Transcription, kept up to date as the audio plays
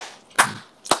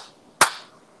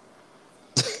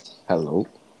Hello.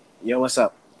 Yo, what's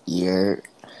up? Yeah.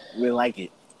 We like it.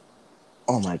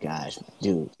 Oh my gosh,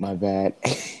 dude, my bad.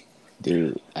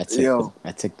 Dude, Yo,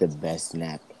 I took the best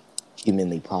nap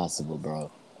humanly possible, bro.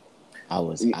 I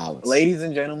was out. ladies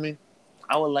and gentlemen,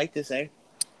 I would like to say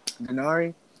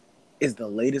Denari is the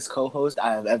latest co-host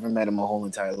I have ever met in my whole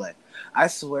entire life. I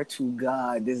swear to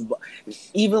God,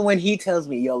 even when he tells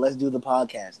me, "Yo, let's do the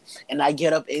podcast," and I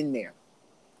get up in there,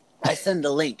 I send the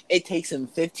link. It takes him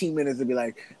 15 minutes to be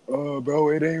like, "Oh, bro,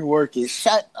 it ain't working."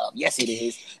 Shut up. Yes, it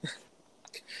is.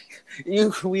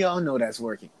 We all know that's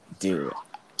working. Dude,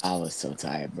 I was so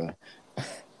tired, bro.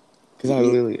 Cause I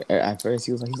literally at first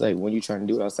he's like, "When you trying to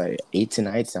do it?" I was like, 8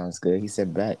 tonight sounds good. He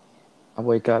said, "Bet." I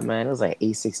wake up, man. It was like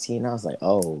 8:16. I was like,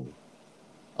 "Oh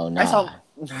I saw.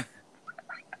 nah."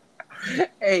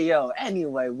 Hey yo,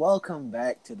 anyway, welcome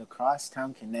back to the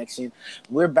Crosstown Connection.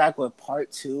 We're back with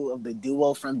part 2 of the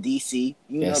duo from DC.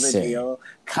 You know Yes, the sir. deal.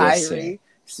 Yes, Kyrie,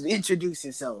 introduce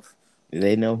yourself.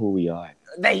 They know who we are.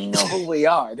 They know who we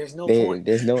are. There's no point.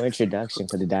 There's no introduction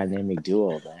for the dynamic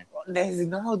duo, man. There's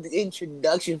no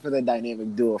introduction for the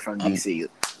dynamic duo from DC.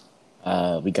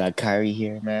 We got Kyrie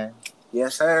here, man.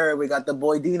 Yes, sir. We got the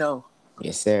boy Dino.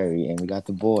 Yes, sir. And we got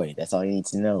the boy. That's all you need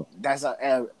to know.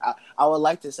 I would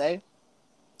like to say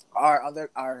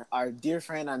our dear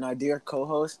friend and our dear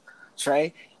co-host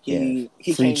Trey. He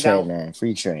free came Trey, down. man.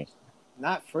 Free Trey.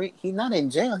 Not free. He's not in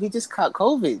jail. He just caught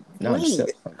COVID. No, I'm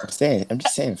just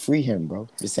saying, free him, bro.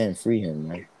 Just saying, free him,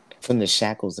 man. From the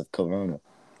shackles of Corona.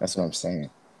 That's what I'm saying.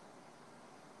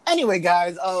 Anyway,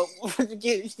 guys,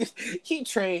 keep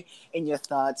Trey in your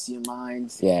thoughts, your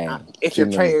minds. Yeah. If you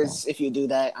do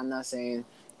that, I'm not saying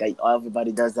that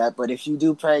everybody does that, but if you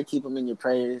do pray, keep him in your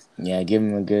prayers. Yeah, give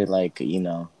him a good,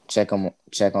 check on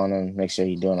him, make sure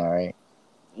he's doing all right.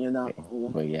 You know.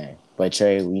 But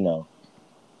Trey,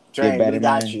 Trey, get better, we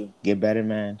got man. you. Get better,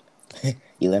 man.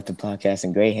 You left the podcast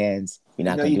in great hands. You're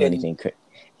not gonna do anything.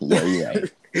 Yeah, you're right.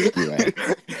 You're right.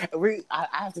 I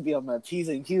have to be on my P's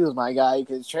and Q's, my guy,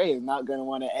 because Trey is not gonna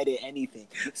want to edit anything.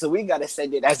 So we gotta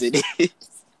send it as it is.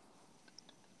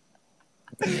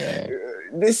 Yeah.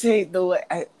 This ain't the way.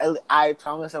 I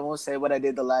promise I won't say what I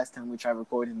did the last time we tried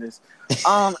recording this.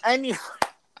 Anyway.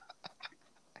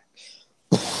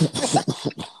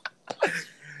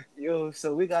 Yo,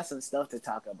 so we got some stuff to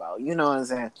talk about. You know what I'm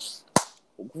saying?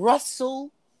 Russell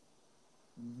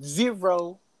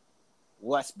 0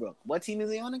 Westbrook. What team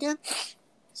is he on again?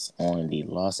 It's on the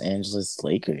Los Angeles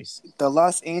Lakers. The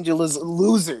Los Angeles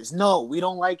Losers. No, we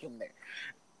don't like him there.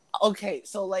 Okay,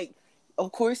 so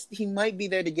of course he might be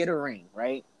there to get a ring,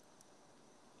 right?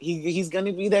 He's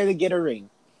gonna be there to get a ring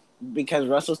because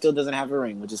Russell still doesn't have a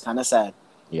ring, which is kind of sad.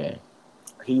 Yeah.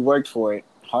 He worked for it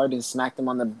hard and smacked him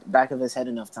on the back of his head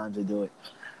enough times to do it,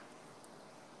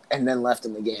 and then left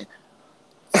him again.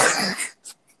 That's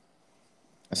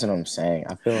what I'm saying.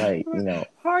 I feel like,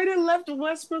 Harden left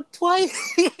Westbrook twice.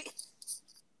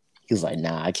 He's like,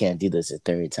 nah, I can't do this a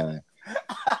third time.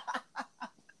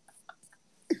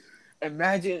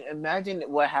 Imagine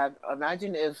what happened.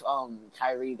 Imagine if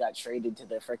Kyrie got traded to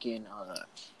the freaking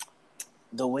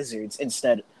the Wizards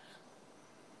instead.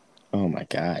 Oh my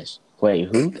gosh! Wait,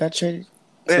 who got traded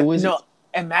to the Wizards? No,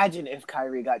 imagine if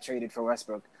Kyrie got traded for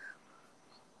Westbrook.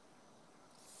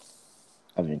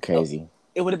 That'd been crazy.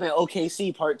 It would have been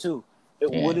OKC Part 2.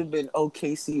 It would have been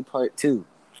OKC Part 2.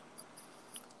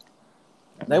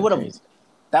 They would have.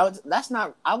 That's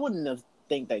not. I wouldn't have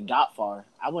think they got far.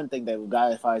 I wouldn't think they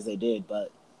got as far as they did,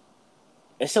 but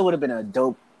it still would have been a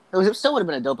dope. It still would have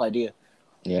been a dope idea.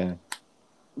 Yeah.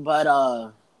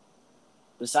 But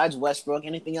besides Westbrook,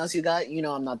 anything else you got? You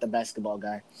know, I'm not the basketball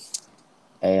guy.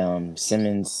 Hey,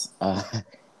 Simmons.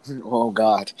 Oh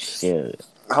God. Yeah.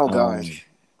 Oh gosh.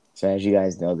 So as you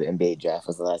guys know, the NBA draft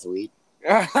was last week.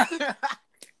 Tell us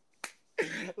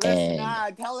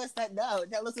that. No,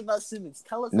 tell us about Simmons.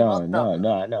 Tell us about No,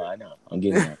 I know. I'm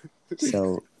getting that.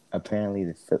 So apparently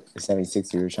the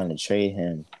 76ers were trying to trade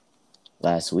him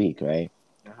last week, right?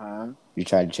 Uh-huh. You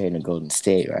tried to trade him to Golden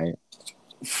State, right?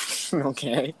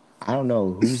 Okay. I don't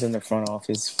know who's in the front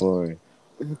office for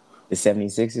the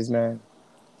 76ers, man.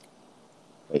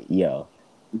 But, yo.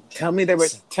 Tell me they were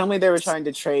trying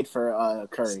to trade for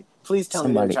Curry. Please tell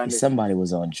me they were trying to. Somebody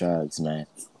was on drugs, man.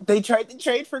 They tried to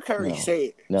trade for Curry. No, Say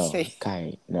it. No, Say it.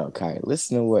 Kyrie.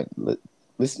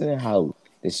 Listen to how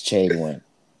this trade went.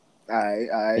 All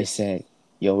right. They said,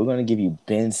 yo, we're going to give you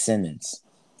Ben Simmons.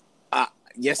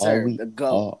 Yes, sir. The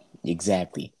GOAT.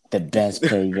 Exactly. The best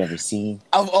player you've ever seen.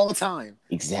 Of all time.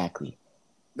 Exactly.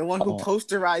 The one who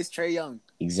posterized Trae Young.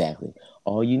 Exactly.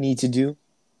 All you need to do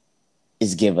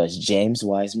is give us James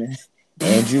Wiseman,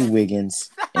 Andrew Wiggins,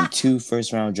 and 2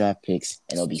 first-round draft picks,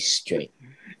 and it'll be straight.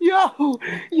 Yo,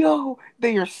 Yo,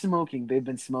 they are smoking. They've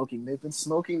been smoking. They've been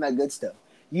smoking that good stuff.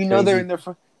 You know they're Crazy, in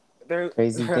their they're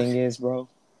crazy thing is, bro.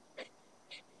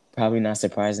 Probably not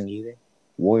surprising either.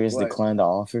 Warriors what? declined the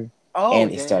offer, Oh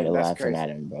and they started dang, that's laughing crazy, at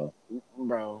him, bro.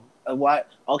 bro. Why?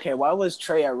 Okay, why was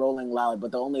Trey at Rolling Loud?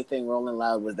 But the only thing Rolling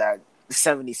Loud was that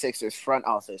 76ers front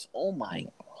office. Oh my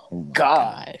Oh my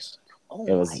god. gosh, Oh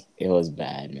it my. was it was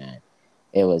bad, man.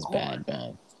 It was Oh my. bad,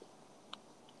 man.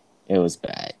 It was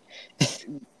bad.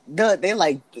 They're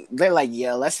like,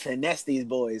 yeah, let's finesse these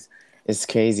boys. It's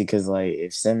crazy because like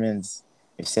if Simmons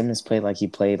played like he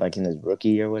played like in his rookie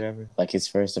year or whatever, like his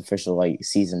first official like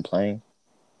season playing,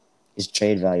 his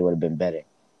trade value would have been better.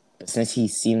 But since he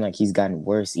seemed like he's gotten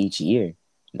worse each year,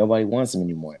 nobody wants him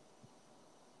anymore.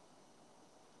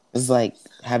 It's like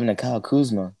having a Kyle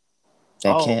Kuzma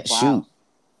that Oh can't shoot,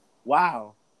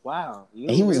 wow, wow. and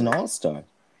You he was an really all-star.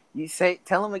 you say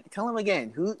tell him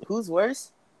again. Who's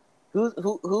worse?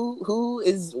 Who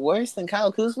is worse than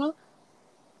Kyle Kuzma?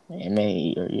 It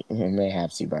may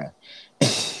have to, bro.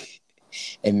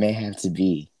 It may have to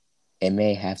be. It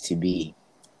may have to be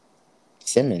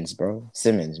Simmons, bro.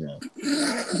 Simmons, man.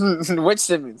 Which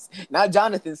Simmons? Not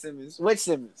Jonathan Simmons. Which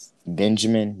Simmons?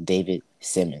 Benjamin David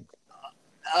Simmons.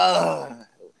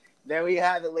 There we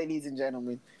have it, ladies and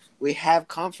gentlemen. We have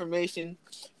confirmation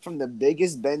from the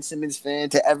biggest Ben Simmons fan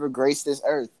to ever grace this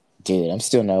earth. Dude, I'm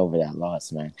still not over that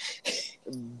loss, man.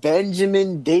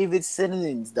 Benjamin David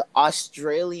Simmons, the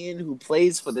Australian who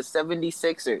plays for the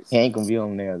 76ers. He ain't gonna be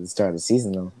on there at the start of the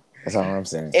season, though. That's all I'm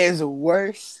saying. Is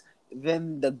worse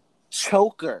than the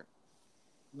choker,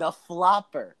 the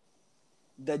flopper,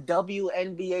 the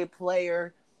WNBA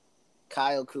player,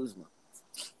 Kyle Kuzma.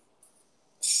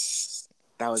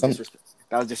 That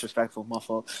was disrespectful. My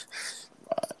fault.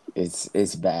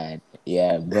 It's bad.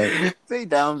 Yeah, but They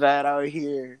down bad out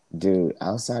here. dude,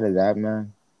 outside of that,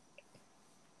 man,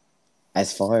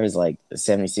 as far as like the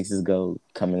 76ers go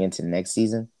coming into next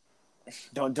season,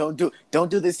 Don't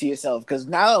do this to yourself because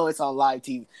now it's on live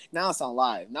TV. Now it's on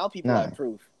live. Now people nah, have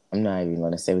proof. I'm not even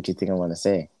gonna say what you think I'm gonna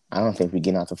say. I don't think we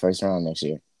get out the first round next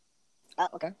year.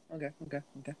 Okay.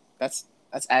 That's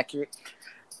accurate.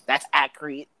 That's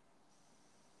accurate.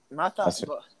 My thoughts, That's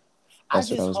but That's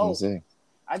what I was gonna say.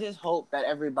 I just hope that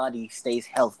everybody stays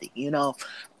healthy. You know,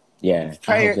 Yeah,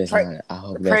 I hope there's not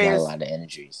a lot of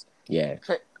injuries. Yeah,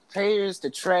 prayers to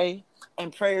Trey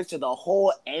and prayers to the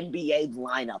whole NBA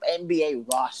lineup,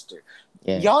 NBA roster.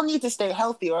 yeah. Y'all need to stay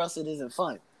healthy or else it isn't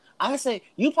fun. I say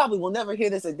you probably will never hear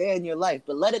this a day in your life,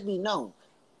 but let it be known.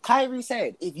 Kyrie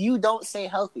said, if you don't stay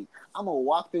healthy, I'm going to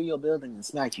walk through your building and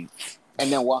smack you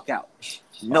and then walk out.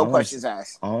 No questions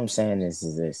asked. All I'm saying is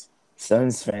this.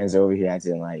 Suns fans over here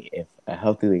acting like if a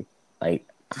healthy, like,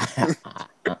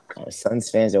 Suns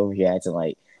fans over here acting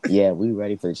like, yeah, we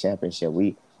ready for the championship.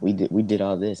 We did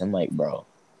all this. I'm like, bro,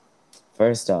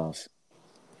 first off,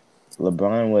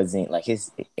 LeBron wasn't, like,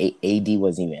 his AD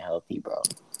wasn't even healthy, bro.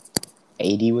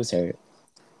 AD was hurt.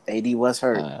 AD was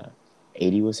hurt.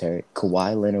 AD was hurt.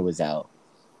 Kawhi Leonard was out.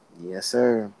 Yes,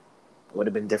 sir. Would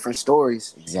have been different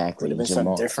stories. Exactly. Would have been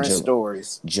some different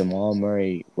stories. Jamal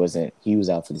Murray wasn't. He was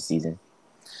out for the season.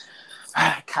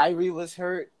 Kyrie was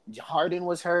hurt. Harden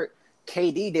was hurt.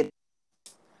 KD did.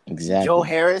 Exactly. Joe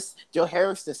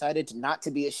Harris decided not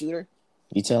to be a shooter.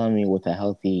 You telling me with a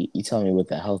healthy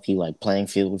like playing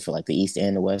field for like the East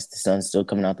and the West, the Suns still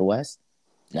coming out the West?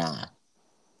 Nah.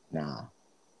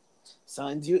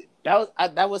 Suns,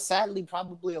 that was sadly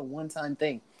probably a one-time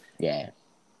thing. Yeah.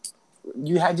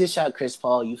 You had your shot, Chris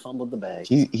Paul. You fumbled the bag.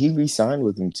 He re-signed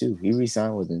with him too.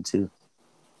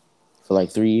 For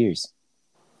like 3 years.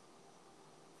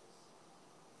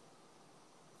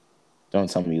 Don't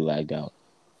tell me you lagged out.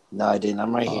 No, I didn't.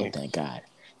 I'm right here. Oh, thank God.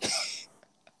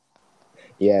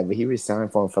 Yeah, but he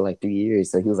re-signed for him for like 3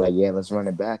 years. So he was like, yeah, let's run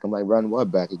it back. I'm like, run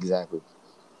what back exactly?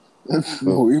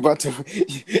 You about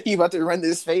to run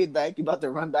this fade back. You about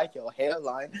to run back your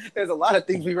hairline. There's a lot of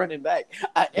things we running back.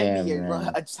 NBA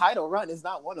run, a title run is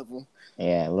not one of them.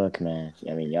 Yeah, look, man.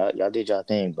 I mean, y'all did y'all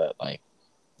thing, but like,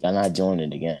 y'all not doing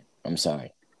it again. I'm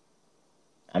sorry.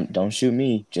 Don't shoot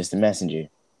me, just the messenger.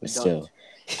 But still.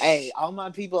 Hey, all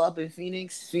my people up in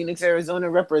Phoenix, Arizona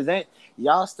represent.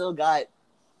 Y'all still got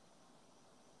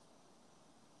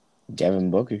Devin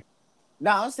Booker. No,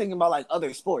 I was thinking about like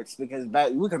other sports because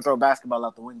we can throw basketball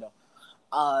out the window.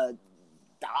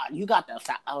 You got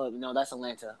no, that's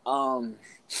Atlanta.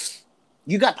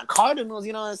 You got the Cardinals.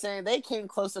 You know what I'm saying? They came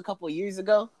close a couple years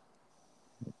ago.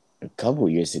 A couple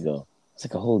years ago. It's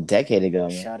like a whole decade ago,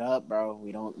 man. Shut up, bro.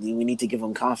 We need to give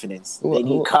them confidence. They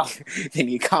need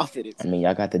confidence. I mean,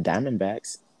 y'all got the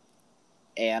Diamondbacks.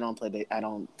 Hey, I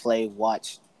don't play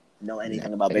watch. know Nah,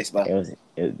 anything about baseball,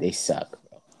 they suck,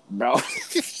 bro.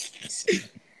 They suck.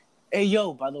 Hey,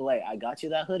 yo, by the way, I got you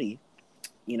that hoodie.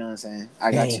 You know what I'm saying?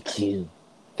 I got you.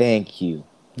 Thank you.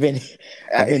 Been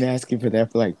I've been asking for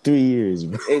that for like 3 years,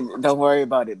 bro. Don't worry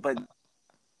about it. But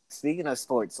speaking of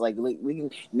sports, like we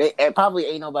can, probably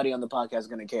ain't nobody on the podcast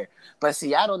gonna care. But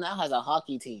Seattle now has a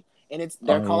hockey team, and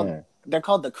Oh yeah, they're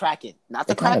called the Kraken, not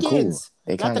they the kind of cool. Krakens,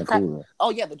 They not kind the of crack. cool. Oh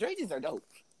yeah, the jerseys are dope,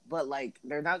 but like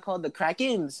they're not called the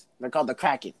Krakens. They're called the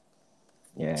Kraken.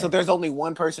 So Yeah, there's only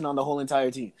one person on the whole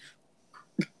entire team.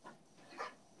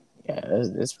 yeah,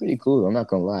 that's pretty cool. I'm not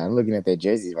gonna lie. I'm looking at their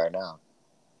jerseys right now.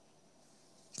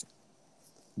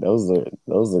 Those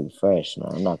look fresh,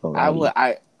 man. I'm not gonna I lie to would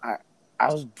you.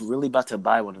 I was really about to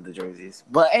buy one of the jerseys,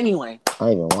 but anyway, I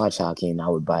don't even watch hockey, and I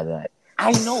would buy that.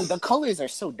 I know the colors are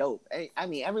so dope. I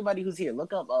mean, everybody who's here,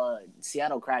 look up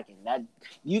Seattle Kraken. That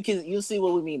you'll see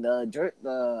what we mean.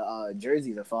 The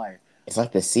jerseys are fire, It's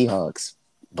like the Seahawks,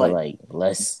 but but like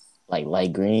less like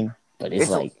light green, but it's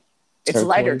it's like it's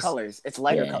lighter turquoise. colors. It's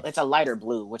lighter Yeah, color. It's a lighter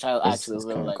blue, which I actually it's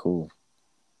really kind of like. cool.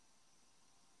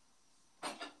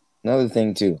 Another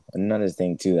thing too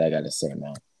that I gotta say,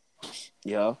 man.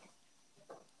 Yeah,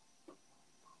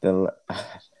 The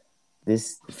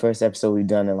this first episode we've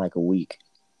done in like a week,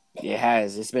 it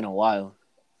has. It's been a while.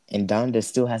 and Donda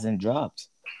still hasn't dropped.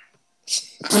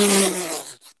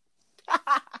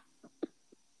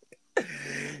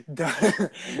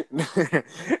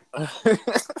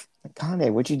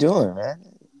 Kanye, what you doing, man?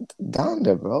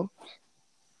 Donda, bro.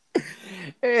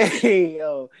 Hey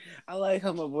yo, I like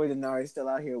how my boy Denari is still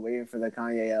out here waiting for the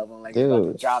Kanye album, like it's about to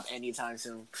Dude, drop anytime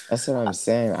soon. that's what I'm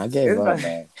saying. I gave It's up, about,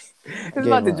 man. I it's gave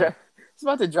about to up. drop. It's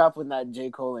about to drop when that J.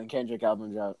 Cole and Kendrick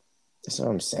album drop. That's what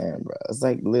I'm saying, bro. It's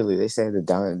like literally they said the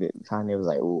Kanye was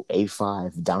like, "Ooh,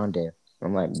 A5 Donda."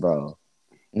 I'm like, bro,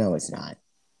 no, it's not.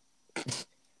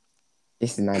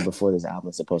 It's the night before this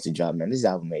album's supposed to drop, man. This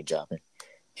album ain't dropping.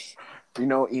 You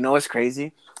know what's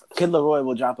crazy? Kid Laroi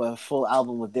will drop a full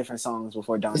album with different songs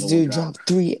before This Donda will dude drop.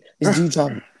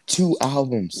 dropped two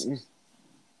albums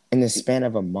in the span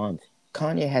of a month.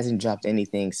 Kanye hasn't dropped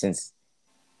anything since.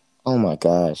 Oh my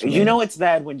gosh, You man. know it's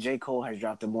bad when J. Cole has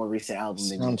dropped a more recent album That's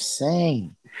than what I'm you.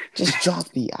 saying. Just drop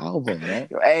the album, man.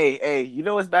 Hey, you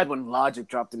know it's bad when Logic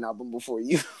dropped an album before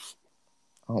you.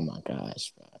 Oh my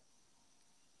gosh, bro.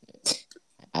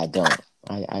 I don't.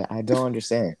 I don't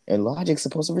understand. And Logic's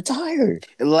supposed to retire.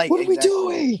 Like What are we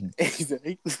exactly. doing?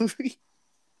 Exactly.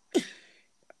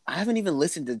 I haven't even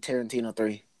listened to Tarantino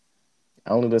 3. I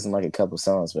only listened like a couple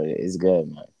songs, but it's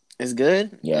good, man. It's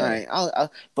good? Yeah. All right.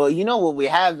 But you know what we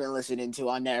have been listening to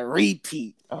on that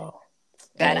repeat? Oh,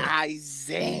 That hey,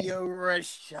 Isaiah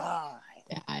Rashad.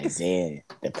 that Isaiah,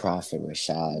 the Prophet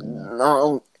Rashad, man.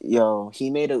 No, yo, he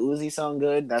made a Uzi song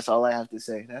good. That's all I have to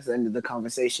say. That's the end of the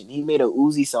conversation. He made a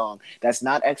Uzi song that's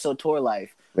not EXO Tour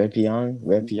Life. Rip Young,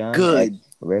 Good.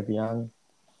 Rip Young,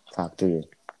 top three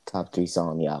song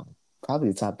on the album. Probably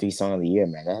the top 3 song of the year,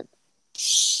 man. That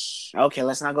Okay,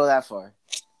 let's not go that far.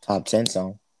 top 10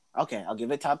 song. Okay, I'll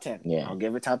give it top 10. Yeah. I'll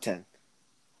give it top 10.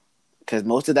 Because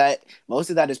most of that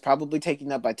is probably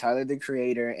taken up by Tyler the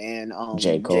Creator and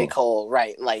J. Cole.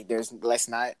 Right? Like, let's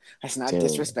not Dude.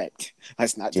 disrespect.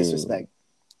 Let's not Dude. disrespect.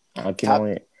 I can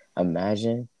only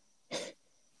imagine if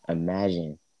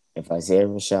Isaiah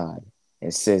Rashad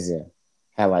and SZA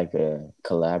had like a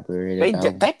collaborative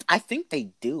album. I think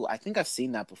they do. I think I've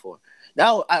seen that before.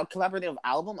 No, a collaborative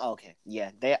album. Oh, okay,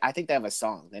 yeah. I think they have a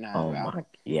song. They not have an album.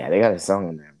 Yeah, they got a song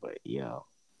in there, but yo,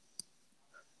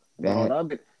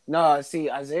 no.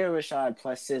 See, Isaiah Rashad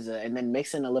plus SZA, and then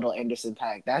mix in a little Anderson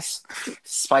 .Paak. That's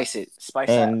spice that.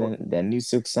 And then that new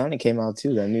Silk Sonic came out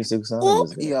too. That new Silk Sonic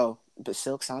was good. Yo, but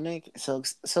Silk Sonic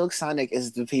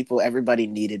is the people everybody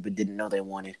needed but didn't know they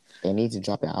wanted. They need to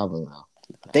drop the album now.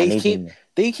 They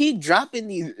keep dropping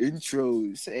these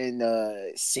intros and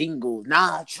singles.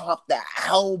 Nah, drop the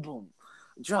album.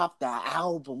 Drop the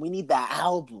album. We need that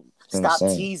album. Stop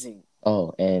teasing.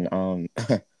 Oh, and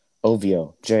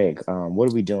Ovio, Drake, what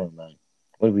are we doing, man?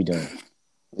 What are we doing?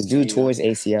 This dude towards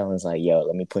ACL and is like, yo,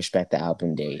 let me push back the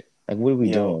album date. Like, what are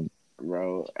we doing?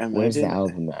 Bro, where's the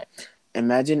album at?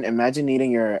 Imagine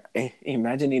needing an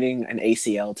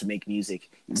ACL to make music.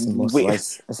 That's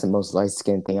the most light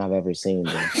skinned thing I've ever seen,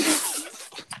 bro.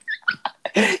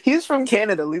 He's from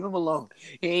Canada. Leave him alone.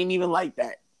 He ain't even like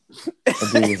that.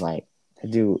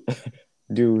 Dude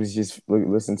was just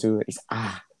listen to it. He's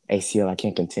ACL, I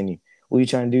can't continue. What are you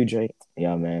trying to do, Drake?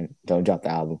 Yo, man, don't drop the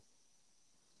album.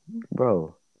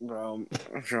 Bro,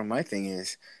 my thing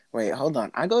is, wait, hold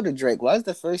on. I go to Drake. Why is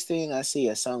the first thing I see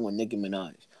a song with Nicki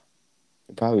Minaj?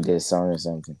 He probably did a song or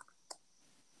something.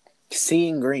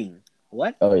 Seeing Green.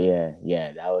 What? Oh yeah,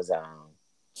 yeah. That was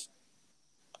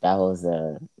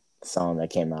a song that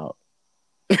came out.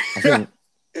 I think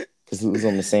because it was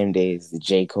on the same day as the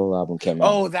J Cole album came out.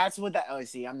 Oh, that's what that. Oh,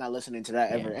 see, I'm not listening to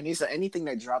that ever. Yeah, And he said anything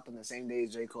that dropped on the same day as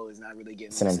J. Cole is not really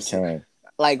getting that's what I'm listened to. saying.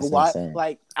 Like, That's what I'm why? saying.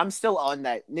 Like, I'm still on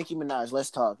that. Nicki Minaj, let's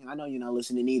talk. I know you're not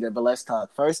listening either, but let's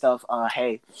talk. First off,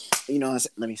 hey,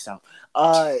 let me stop.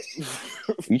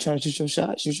 You trying to shoot your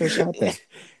shot? Shoot your shot then.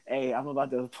 Hey, I'm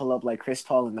about to pull up like Chris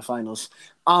Paul in the finals.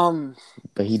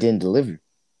 But he didn't deliver.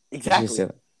 You just Exactly.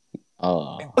 said,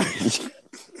 oh,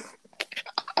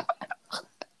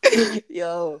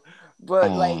 Yo,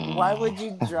 but like, why would ah.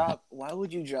 you drop? Why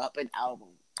would you drop an album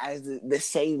as the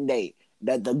same day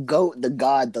that the goat, the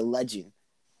god, the legend,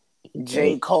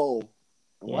 J. Goat. Cole?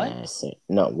 What? Yeah, I see.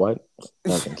 No, what?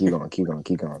 Nothing. Keep going. Keep going.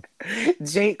 Keep going.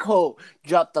 J. Cole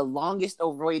dropped the longest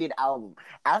overrated album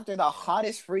after the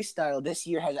hottest freestyle this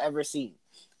year has ever seen.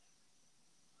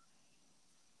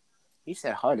 He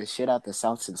said hardest shit out the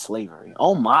South since slavery.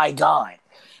 Oh my god.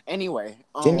 Anyway,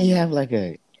 Didn't he have like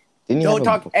a? Didn't he have don't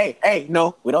a? talk. Hey,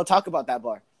 no, we don't talk about that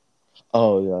bar.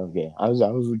 Oh, yeah, okay. I was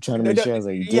trying to make sure. I was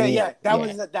like, Yeah, didn't he? yeah, that Yeah.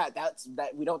 was that's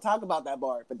that. We don't talk about that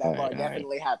bar, but that All bar right. All right.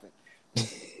 definitely happened.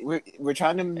 We're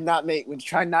trying to not make we're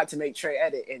trying not to make Trey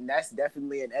edit, and that's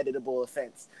definitely an editable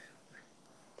offense.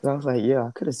 Cause I was like, yeah,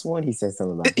 I could have sworn he said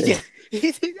something about Yeah,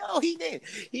 this. no, he did.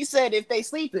 He said if they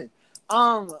sleeping,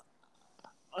 Oh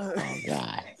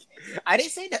God. I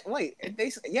didn't say that. Wait, if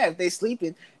they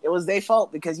sleeping, it was their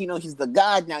fault because he's the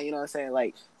god now. You know what I'm saying?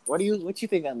 Like, what you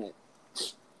think I meant?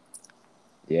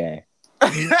 Yeah.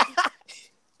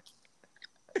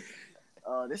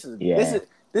 Oh, this Yeah.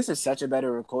 is such a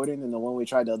better recording than the one we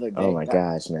tried the other day. Oh my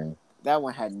gosh, man. That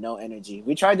one had no energy.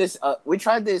 We tried this. We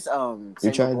tried this. Same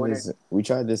recorder. We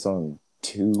tried this on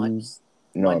Tuesday.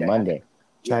 No, Monday. Monday.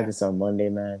 Tried Yeah. this on Monday,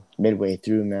 man. Midway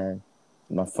through, man,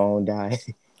 my phone died.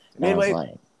 And I was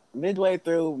like, Midway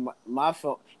through, my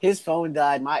phone, his phone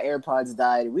died. My AirPods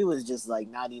died. We was just like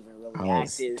not even really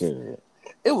active. dude,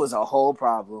 It was a whole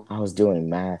problem. I was doing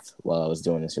math while I was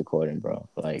doing this recording, bro.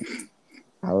 Like,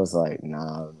 I was like,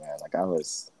 nah, man. Like, I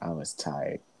was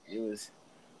tired. It was,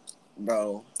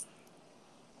 bro.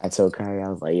 I told Kyrie, I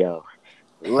was like, yo,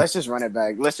 Let's just run it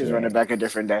back. Let's just run it back a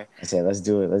different day. I said, let's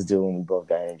do it. Let's do it when we both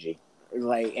got energy.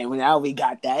 Like, and now we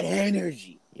got that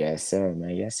energy. Yes, sir,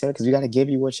 man. Yes, sir. Because we got to give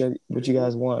you what you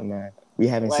guys want, man. We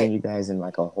haven't seen you guys in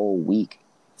like a whole week.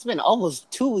 It's been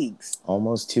almost 2 weeks.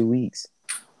 Almost 2 weeks.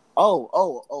 Oh,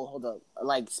 hold up.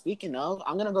 Like, speaking of,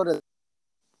 I'm gonna go to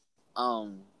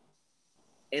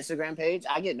Instagram page.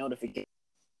 I get notifications.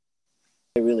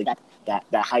 They really got that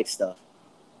hype stuff.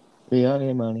 We all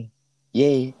get money.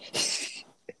 Yeah.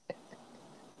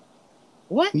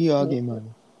 What? We all get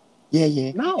money. Yeah,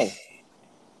 yeah. No.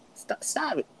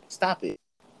 Stop it. Stop it.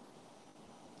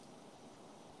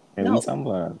 And No. we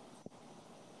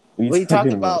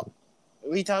talking about.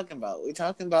 We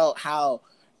talking about how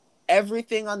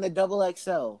everything on the double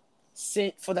XL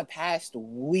sent for the past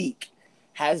week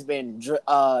has been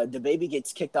the baby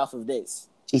gets kicked off of this.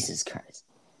 Jesus Christ.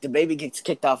 The baby gets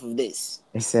kicked off of this.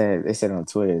 They said on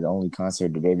Twitter the only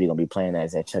concert the baby gonna be playing at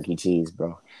is at Chuck E. Cheese,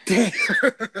 bro.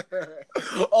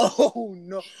 Oh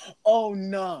no. Oh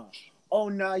no. Oh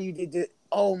no, you did it.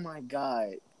 Oh my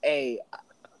god. Hey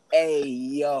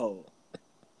yo.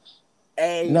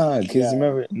 Because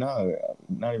remember, not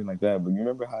even like that, but you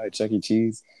remember how at Chuck E.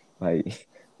 Cheese, like,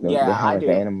 they have like the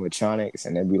animatronics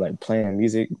and they'd be like playing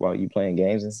music while you playing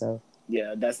games and stuff?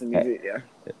 Yeah, that's the music, yeah.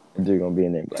 And they're gonna be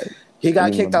in there like. He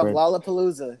got kicked off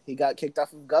Lollapalooza. He got kicked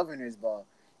off of Governor's Ball.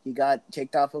 He got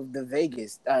kicked off of the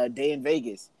Day in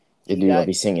Vegas. The dude will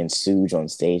be singing Suge on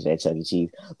stage at Chuck E. Cheese.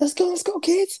 Let's go,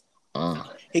 kids.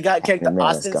 He got kicked off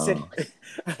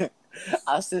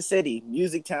Austin City,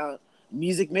 Music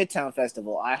Midtown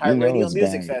Festival, iHeartRadio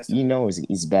Music Festival. You know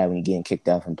it's bad when you're getting kicked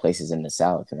out from places in the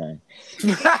South, man.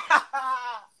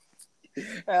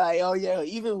 Like, oh yeah,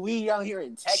 even we out here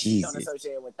in Texas don't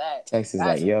associate with that. Texas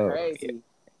That's like, yo, crazy.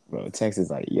 Bro, Texas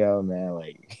like, yo, man,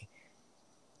 like,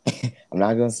 I'm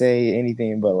not gonna say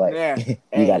anything, but like,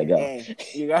 you gotta go.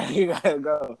 You gotta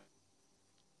go.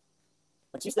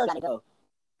 But you still gotta go.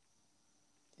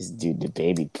 This dude, the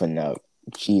baby, putting up,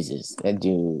 Jesus, that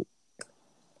dude,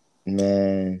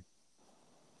 man.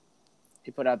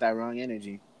 He put out that wrong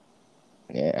energy.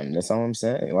 Yeah, I mean, that's all I'm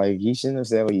saying. Like, he shouldn't have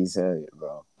said what he said,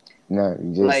 bro. No,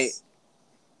 you just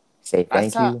say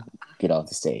thank you, get off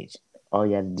the stage. All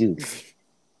you have to do.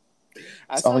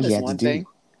 I saw this one thing.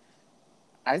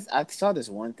 I saw this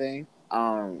one thing.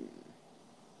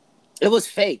 It was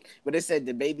fake, but it said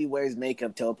the baby wears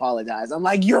makeup to apologize. I'm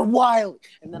like, you're wild.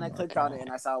 And then I clicked on it and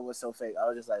I saw it was so fake. I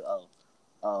was just like, oh,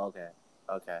 okay.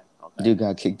 Okay. Dude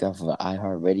got kicked off of an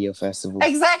iHeartRadio festival,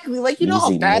 Exactly. Like, you know how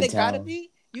Music bad it gotta Midtown, be?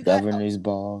 You got Governor's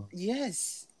Ball,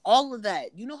 yes, all of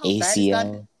that. You know how bad it's got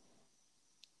ACL. has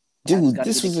Dude, got to be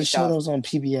this to was a kicked show that off. was on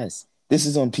PBS. This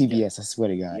is on Yeah. PBS, I swear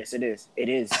to God. Yes, it is. It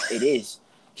is. It is.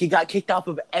 He got kicked off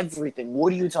of everything.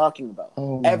 What are you talking about?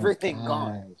 Oh my Everything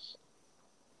gone. gosh.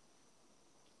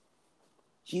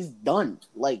 He's done.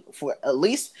 Like, for at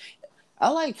least, I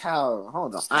like how.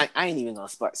 Hold on. I ain't even gonna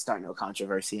start no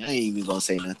controversy. I ain't even gonna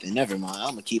say nothing. Never mind.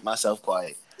 I'm gonna keep myself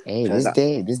quiet. Hey, Cause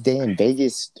this day in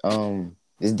Vegas,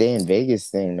 this day in Vegas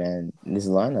thing, man. This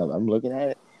lineup, I'm looking at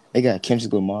it. They got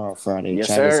Kendrick Lamar on Friday, yes,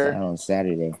 Travis Scott sir. on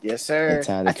Saturday, Yes, and sir.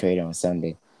 Tyler Creator on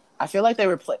Sunday. I feel like they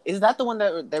replaced. Is that the one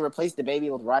that they replaced the baby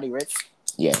with Roddy Rich?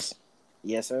 Yes,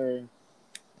 Yes, sir.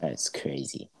 that's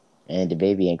crazy. And the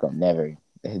baby ain't gonna never.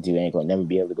 That dude ain't gonna never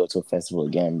be able to go to a festival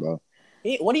again, bro.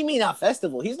 What do you mean not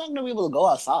festival? He's not gonna be able to go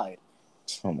outside.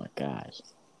 Oh my gosh.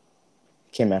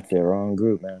 Came after the wrong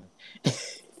group, man.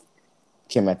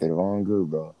 Came after the wrong group,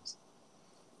 bro.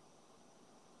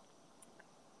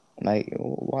 Like,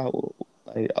 why?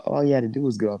 Like, all you had to do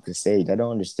was go off the stage. I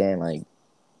don't understand, like,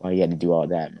 why you had to do all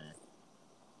that, man.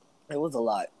 It was a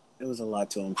lot. It was a lot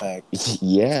to unpack.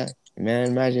 Yeah, man.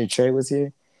 Imagine Trey was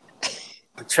here.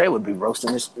 Trey would be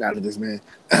roasting this out of this man,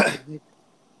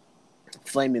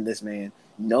 flaming this man.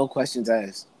 No questions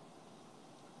asked.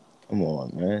 Come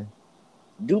on, man.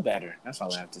 Do better. That's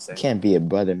all I have to say. You can't be a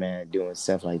brother, man, doing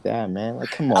stuff like that, man. Like,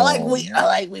 come on. I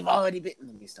like we've already been.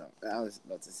 Let me stop. I was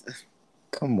about to say.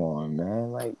 Come on,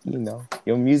 man. Like, you know,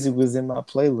 your music was in my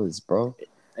playlist, bro.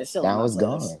 It's still Now in my it's playlist.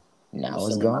 gone. Now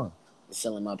it's gone. It's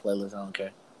still in my playlist. I don't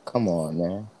care. Come on,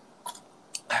 man.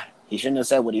 He shouldn't have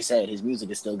said what he said. His music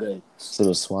is still good.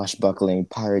 Little swashbuckling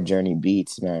pirate journey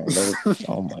beats, man.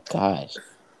 Oh my gosh.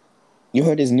 You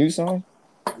heard his new song?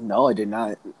 No, I did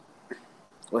not.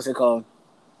 What's it called?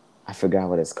 I forgot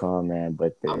what it's called, man,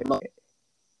 but the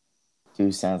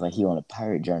dude sounds like he on a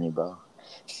pirate journey, bro.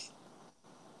 I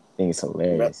think it's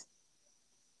hilarious.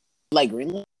 Like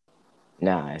Greenland?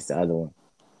 Nah, it's the other one.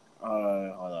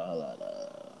 Hold on.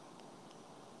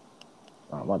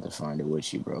 I'm about to find it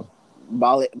with you, bro.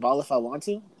 Ball if I want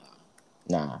to?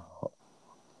 Nah.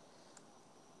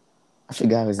 I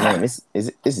forgot his name.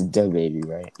 It's Doug Baby,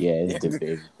 right? Yeah, it's Doug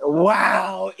Baby.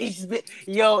 Wow.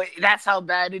 That's how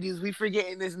bad it is. We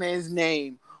forgetting this man's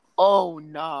name. Oh,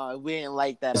 nah. We ain't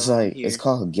like that It's around like, here. it's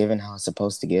called Giving How It's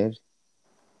Supposed to Give.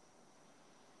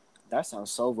 That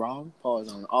sounds so wrong.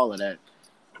 Pause on all of that.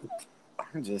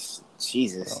 I'm just,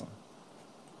 Jesus.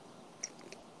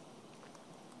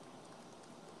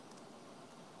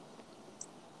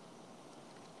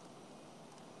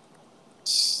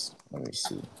 Let me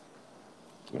see.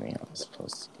 Giving How It's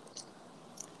Supposed to Give.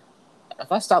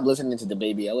 If I stopped listening to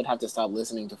DaBaby, I would have to stop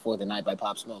listening to For the Night by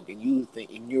Pop Smoke. And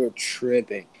you're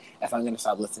tripping if I'm going to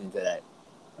stop listening to that.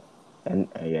 And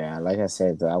yeah, like I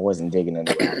said, I wasn't digging the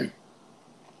new album.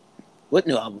 What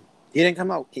new album? He didn't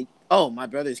come out. My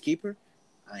Brother's Keeper?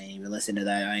 I ain't even listened to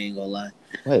that. I ain't gonna lie.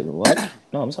 Wait, what?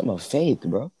 No, I'm talking about Faith,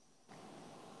 bro.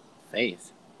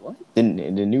 Faith? What? The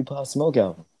new Pop Smoke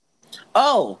album.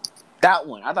 Oh, that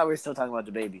one. I thought we were still talking about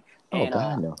DaBaby. Oh,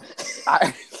 God, no.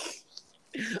 I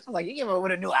was like, you came up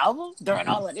with a new album during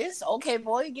all of this? Okay,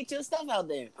 boy, get your stuff out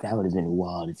there. That would have been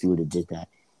wild if you would have did that.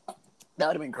 That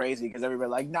would have been crazy because everybody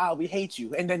like, nah, we hate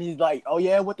you. And then he's like, oh,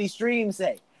 yeah, what these streams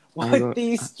say? What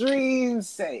these streams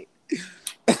say?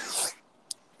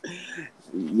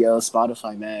 Yo,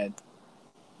 Spotify mad.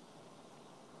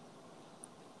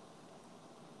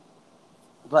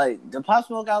 But the Pop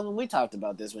Smoke album, we talked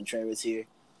about this when Trey was here.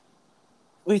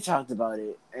 We talked about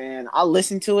it. And I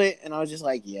listened to it, and I was just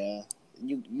like, yeah,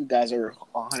 you guys are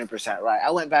 100% right.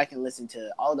 I went back and listened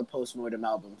to all the Postmortem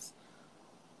albums.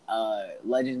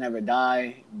 Legends Never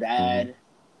Die, Bad. Mm-hmm.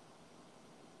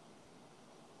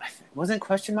 Wasn't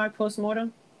Question Mark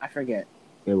Postmortem? I forget.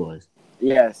 It was.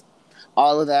 Yes.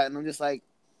 All of that. And I'm just like,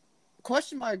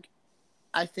 Question Mark,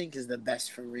 I think, is the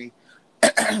best for me.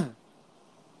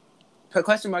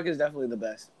 Question Mark is definitely the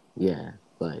best. Yeah,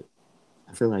 but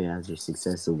I feel like after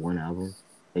success of one album,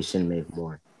 they shouldn't make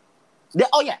more.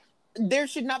 Yeah. There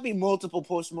should not be multiple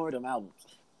Postmortem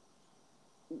albums.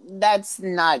 That's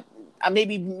not...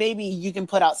 maybe you can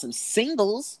put out some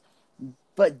singles,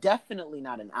 but definitely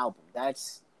not an album.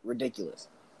 That's ridiculous.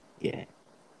 Yeah.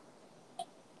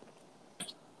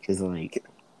 Because, like,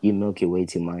 you milk it way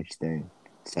too much, then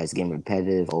it starts getting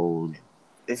repetitive, old.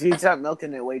 If you start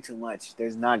milking it way too much,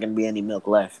 there's not going to be any milk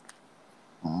left.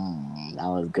 That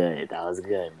was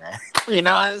good, man. You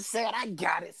know what I'm saying? I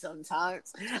got it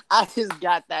sometimes. I just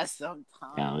got that sometimes.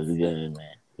 That was good,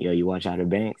 man. Yo, you watch Outer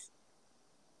Banks?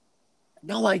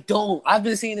 No, I don't. I've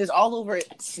been seeing this all over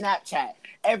Snapchat.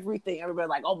 Everything. Everybody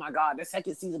like, oh my god, the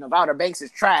second season of Outer Banks is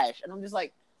trash, and I'm just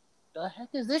like, the heck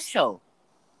is this show?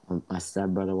 My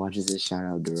stepbrother watches this. Shout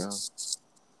out Darrell.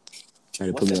 Tried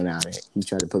to put What's me it? on Outer. He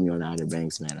tried to put me on Outer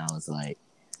Banks, man. I was like,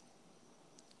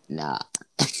 nah.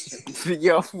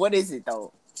 Yo, what is it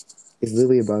though? It's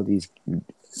literally about these.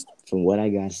 From what I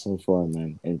got so far,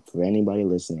 man, and for anybody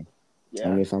listening, tell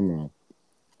Yeah, me if I'm wrong.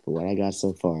 For what I got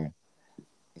so far,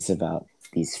 it's about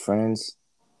these friends.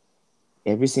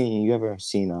 You ever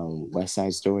seen West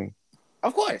Side Story?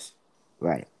 of course.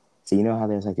 Right. So you know how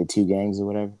there's like the two gangs or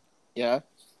whatever. Yeah.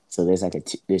 So there's like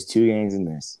there's two gangs in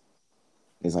this.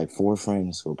 There's like four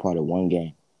friends who are part of one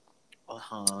gang.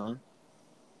 Uh-huh.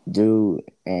 Dude,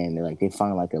 and like they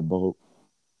find like a boat,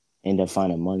 end up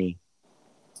finding money.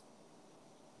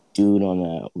 Dude on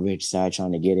the rich side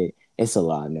trying to get it. It's a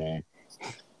lot, man.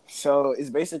 So it's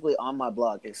basically on my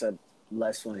block, except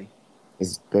less funny.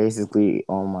 It's basically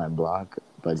on my block,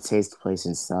 but it takes place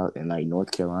in like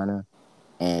North Carolina,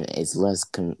 and it's less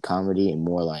comedy and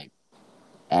more like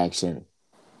action.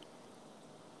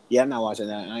 Yeah, I'm not watching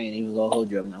that. I ain't even gonna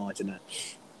hold you. I'm not watching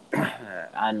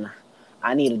that.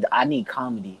 I need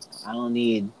comedy. I don't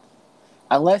need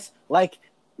unless like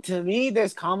to me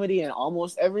there's comedy in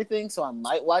almost everything, so I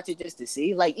might watch it just to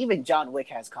see. Like even John Wick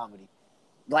has comedy.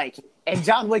 Like and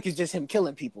John Wick is just him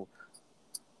killing people.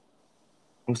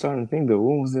 I'm starting to think though,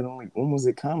 when was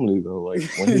it comedy though? Like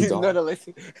when his dog No, no,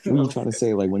 listen. what are you trying to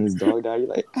say? Like when his dog died, you're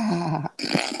like, ah.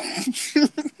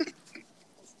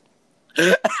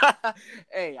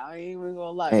 Hey, I ain't even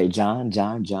gonna lie. Hey, John, I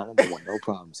don't want no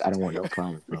problems. I don't want no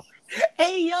problems, bro.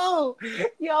 Hey, yo,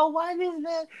 why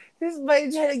this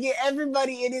man trying to get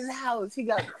everybody in his house? He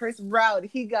got Chris Brown.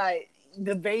 He got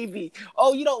the baby.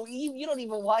 Oh, you don't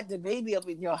even want the baby up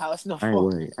in your house no I ain't more.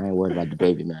 worried. I ain't worried about the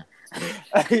baby, man.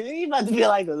 He about to be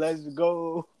like, let's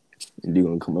go. You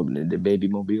gonna come up in the baby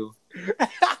mobile?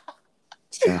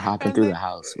 Start hopping through the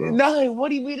house, bro. No, what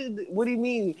do you mean? What do you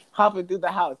mean hopping through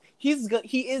the house? He is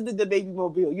the baby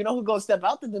mobile. You know who gonna step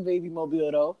out the baby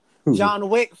mobile though? John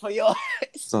Wick for your.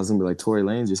 So it's gonna be like Tory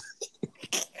Lanez just.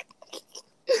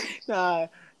 Nah,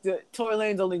 Tory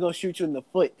Lane's only gonna shoot you in the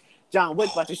foot. John Wick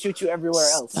about to shoot you everywhere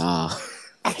else.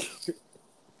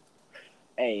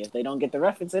 Hey, if they don't get the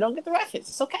reference, they don't get the reference.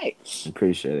 It's okay. I'm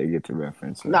pretty sure they get the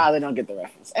reference. Right? Nah, they don't get the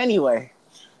reference. Anyway,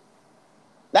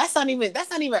 that's not even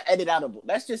edit outable.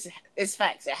 That's just it's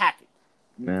facts. It happened.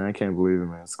 Man, I can't believe it,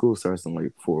 man. School starts in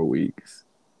like 4 weeks.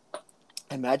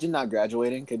 Imagine not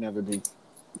graduating. Can never be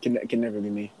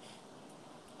me.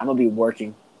 I'm gonna be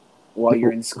working while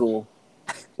you're in school.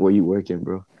 Where you working,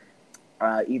 bro?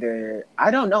 Either I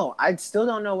don't know. I still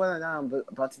don't know whether or not I'm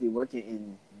about to be working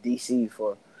in DC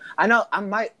for. I know I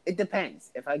might. It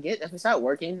depends. If I start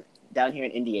working down here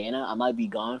in Indiana, I might be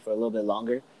gone for a little bit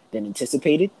longer than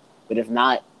anticipated. But if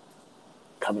not,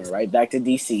 coming right back to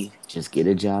DC. Just get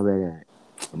a job at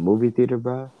a movie theater,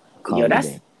 bro. Yo,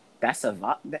 that's a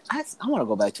vibe. I want to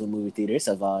go back to a movie theater. It's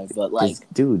a vibe, but like,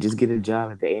 just get a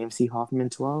job at the AMC Hoffman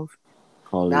 12.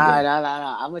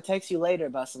 Nah. I'm gonna text you later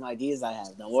about some ideas I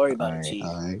have. Don't worry about it, Chief.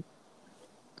 All right.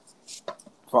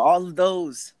 For all of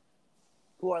those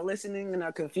who are listening and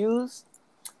are confused,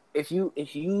 if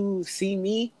you see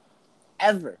me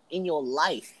ever in your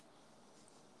life,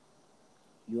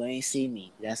 you ain't see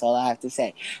me. That's all I have to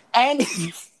say. And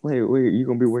wait, you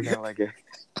gonna be working like a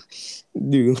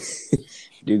dude?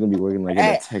 You're gonna be working like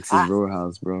at a Texas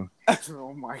Roadhouse, bro.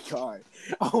 Oh my god!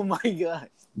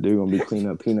 They're gonna be cleaning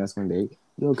up peanuts one day.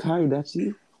 Yo, Kyrie, that's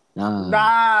you? Nah.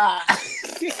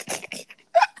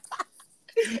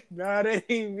 Nah, that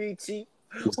ain't me, Chief.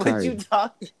 What you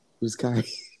talking? Who's Kyrie?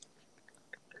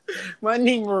 My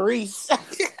name Maurice.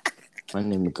 My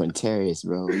name is Quintarius,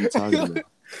 bro. What are you talking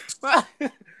about?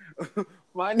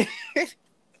 My name.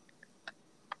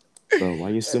 Bro, why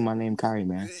you still my name Kyrie,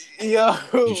 man? Yo,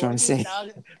 what you trying to say?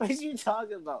 What you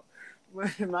talking about?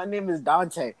 My name is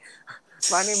Dante.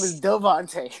 My name is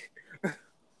Devontae.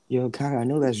 Yo, Kyrie, I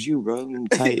know that's you, bro.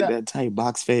 That tight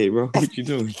box fade, bro. What you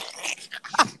doing?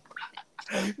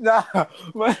 Nah,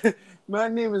 my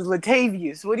name is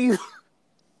Latavius. What do you?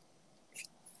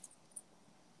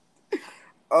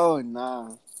 Oh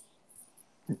nah.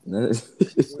 Bro.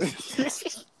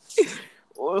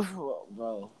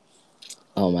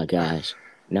 Oh my gosh.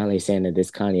 Now they're saying that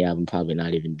this Kanye album probably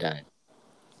not even done.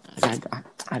 I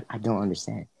don't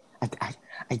understand.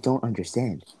 I don't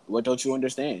understand. What don't you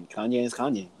understand? Kanye is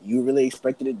Kanye. You really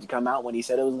expected it to come out when he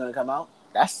said it was going to come out?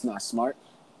 That's not smart.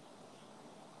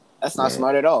 That's not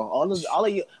smart at all.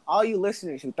 All you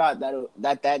listeners who thought that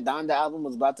Donda album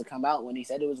was about to come out when he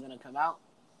said it was going to come out,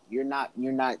 you're not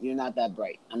that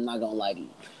bright. I'm not going to lie to you.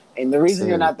 And the reason Say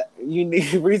you're it. not that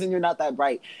the reason you're not that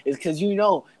bright is because you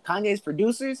know Kanye's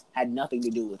producers had nothing to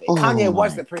do with it. Oh Kanye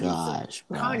was my the producer. gosh,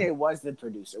 bro. Kanye was the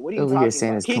producer. What are you Over here talking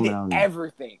saying about? it's He coming did out.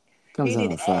 everything. Comes He out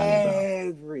did on Friday, bro.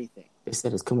 everything. They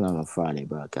said it's coming out on Friday,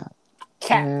 bro. God,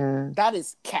 Cap. man. That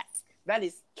is cap. That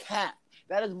is cap.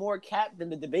 That is more cap than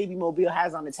the Baby Mobile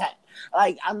has on its hat.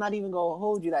 Like, I'm not even gonna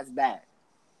hold you. That's bad.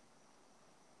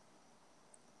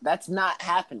 That's not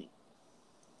happening.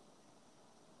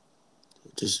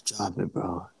 Just drop it,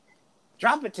 bro.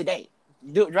 Drop it today.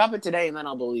 Drop it today, and then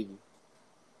I'll believe you.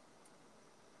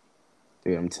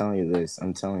 Dude, I'm telling you this,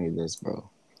 bro.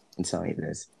 I'm telling you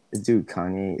this. This dude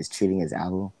Kanye is treating his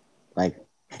album like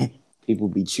people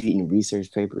be treating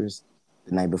research papers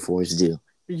the night before it's due.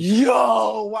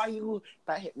 Yo, why you?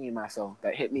 That hit me in my soul.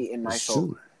 That hit me in my It's soul.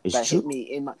 true. It's That true. hit me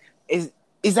in my. Is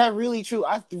that really true?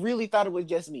 I really thought it was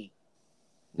just me.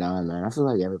 Nah, man. I feel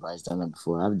like everybody's done that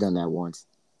before. I've done that once.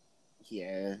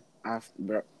 Yeah,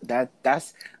 bro,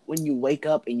 that's when you wake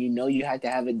up and you know you had to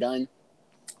have it done,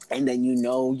 and then you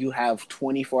know you have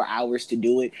 24 hours to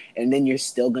do it, and then you're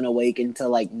still gonna wake until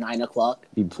like 9 o'clock.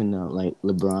 Be putting out like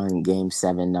LeBron Game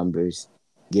 7 numbers,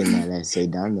 getting that essay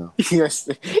done though. Yes,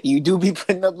 you do be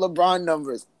putting up LeBron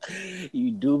numbers.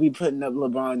 You do be putting up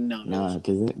LeBron numbers. Nah,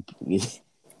 cause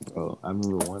bro, I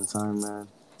remember one time, man,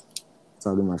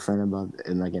 talking to my friend about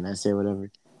in like an essay or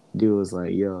whatever. Dude was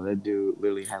like, "Yo, that dude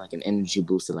literally had like an energy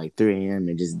boost at like 3 a.m.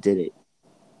 and just did it."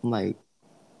 I'm like,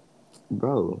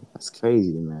 bro, that's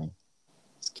crazy, man.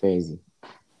 It's crazy.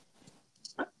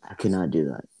 I could not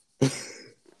do that.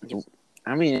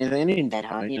 I mean, it ain't that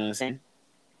hard. You know what I'm saying?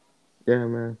 Yeah,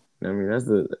 man. I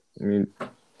mean,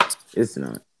 it's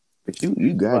not. But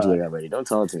you graduated already. Don't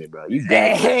talk to me, bro. You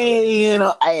graduated. Hey, you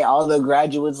know, hey, all the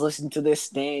graduates listen to this.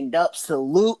 Stand up,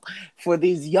 salute for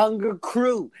these younger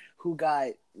crew who got,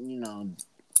 you know,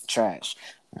 trash.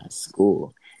 At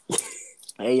school.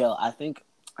 Hey, yo, I think.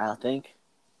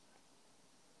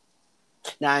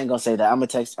 Nah, I ain't gonna say that. I'm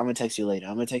gonna text you later.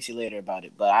 I'm gonna text you later about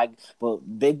it. But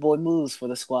big boy moves for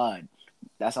the squad.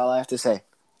 That's all I have to say.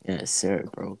 Yes, sir,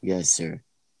 bro. Yes, sir.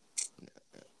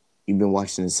 You been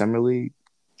watching the summer league?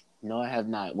 No, I have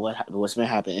not. What's been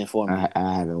happening? Inform me.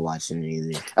 I haven't watched it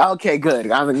either. Okay, good.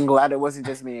 I'm glad it wasn't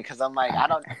just me because I'm like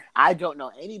I don't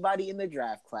know anybody in the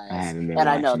draft class, I haven't been and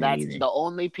I know watching it that's either. the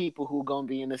only people who gonna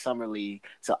be in the summer league.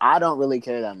 So I don't really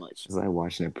care that much. It's like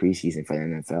watching the preseason for the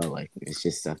NFL. Like it's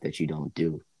just stuff that you don't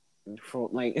do.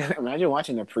 Like imagine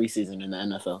watching the preseason in the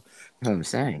NFL. That's what I'm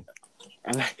saying.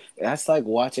 That's like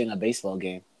watching a baseball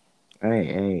game.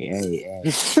 Hey.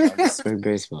 I respect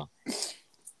baseball.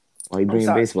 Why you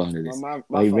bringing baseball into this?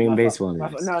 Why you bringing baseball into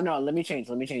this? No. Let me change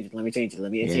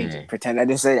it. Pretend I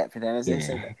didn't say that. Pretend I didn't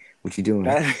say that. What you doing?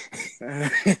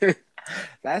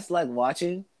 That's like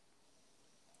watching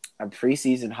a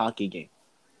preseason hockey game.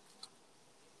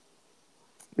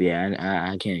 Yeah,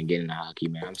 I can't get into hockey,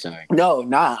 man. I'm sorry. No,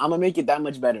 nah. I'm gonna make it that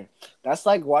much better. That's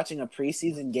like watching a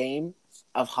preseason game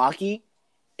of hockey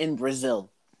in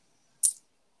Brazil.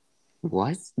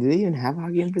 What? Do they even have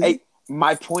hockey in Brazil? Hey,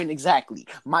 my point exactly.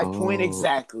 Point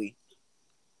exactly.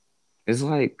 It's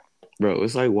like, bro,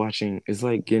 it's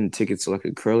like getting tickets to like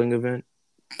a curling event.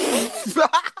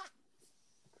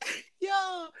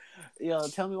 Yo,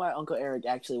 tell me why Uncle Eric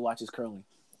actually watches curling.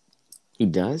 He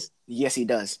does? Yes, he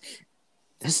does.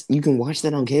 You can watch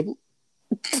that on cable?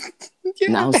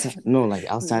 Yeah.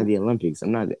 Outside the Olympics.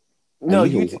 I'm not. No,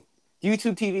 YouTube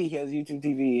TV. He has YouTube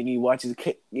TV, and he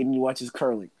watches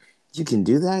curling. You can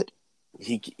do that?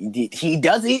 He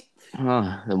does it.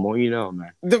 The more you know,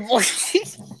 man. The more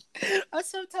I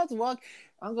sometimes walk.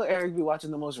 Uncle Eric be watching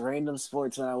the most random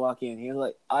sports when I walk in. He's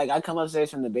like I come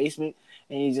upstairs from the basement,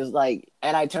 and he's just like,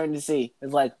 and I turn to see.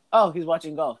 It's like, oh, he's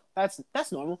watching golf. That's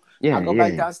normal. Yeah, I go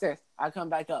back downstairs. I come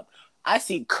back up. I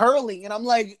see curling, and I'm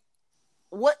like,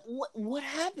 what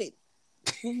happened?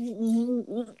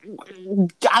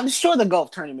 I'm sure the golf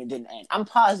tournament didn't end. I'm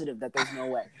positive that there's no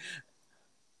way.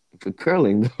 For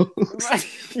curling, though.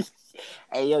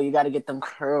 Hey, yo, you got to get them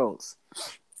curls.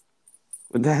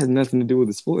 But that has nothing to do with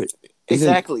the sport.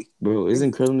 Exactly.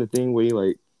 Isn't curling the thing where you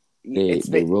like they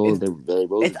roll?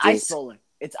 It's ice bowling.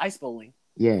 It's ice bowling.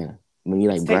 Yeah, when you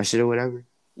like brush it or whatever.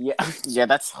 Yeah.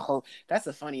 That's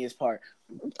the funniest part.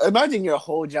 Imagine your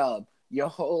whole job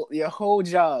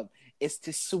is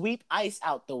to sweep ice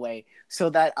out the way so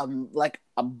that like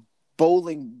a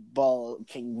bowling ball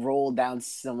can roll down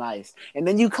some ice, and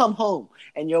then you come home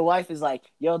and your wife is like,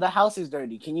 "Yo, the house is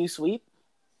dirty. Can you sweep?"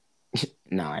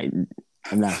 No, I'm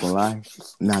not gonna lie.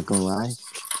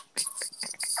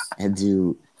 And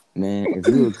dude, man, if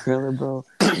you were curling, bro,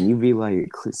 and you be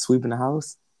like sweeping the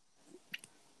house,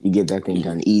 You get that thing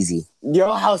done easy.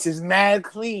 Your house is mad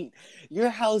clean. Your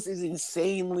house is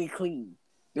insanely clean.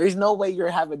 There's no way you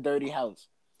have a dirty house.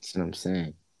 That's what I'm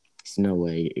saying. There's no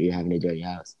way you're having a dirty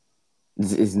house.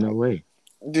 There's no way.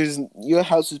 Your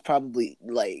house is probably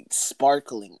like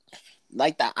sparkling,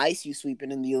 like the ice you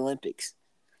sweeping in the Olympics.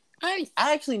 I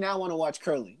actually now want to watch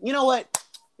curling. You know what?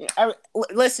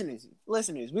 Listeners,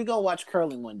 we go watch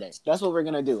curling one day. That's what we're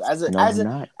gonna do. We're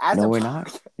not.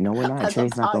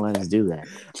 Trey's not gonna let us do that.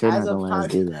 Trey's not gonna let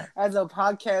us do that. As a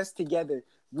podcast together,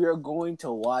 we are going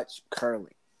to watch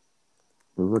curling.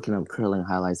 We're looking up curling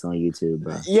highlights on YouTube,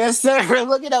 bro. Yes, sir. We're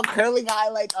looking up curling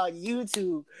highlights on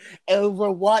YouTube, and we're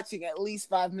watching at least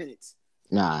 5 minutes.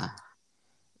 Nah.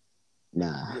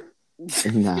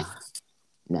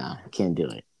 Can't do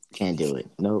it.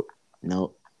 Nope.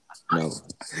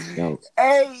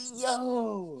 Hey,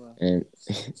 yo. And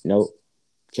nope.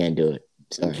 Can't do it.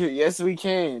 Sorry. Yes, we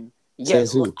can.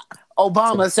 Says who?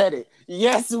 Obama said it.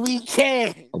 Yes, we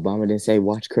can. Obama didn't say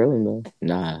watch curling, though.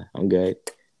 Nah, I'm good.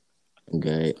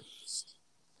 Hey,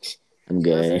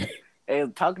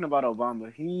 talking about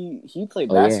Obama, he played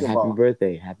basketball. basketball.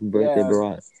 Yeah, happy birthday,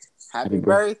 Barack. Happy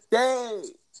birthday.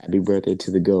 Happy birthday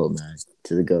to the GOAT, man.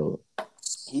 To the GOAT.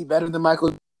 He better than Michael.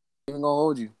 I'm even gonna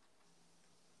hold you.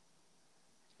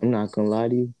 I'm not gonna lie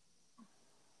to you.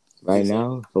 Right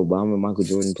now, if Obama and Michael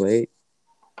Jordan played,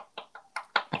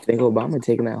 I think Obama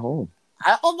taking that home.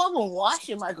 Obama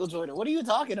washing Michael Jordan. What are you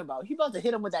talking about? He about to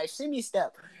hit him with that shimmy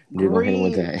step. You're gonna hit him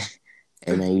with that.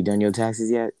 Hey man, you done your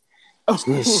taxes yet?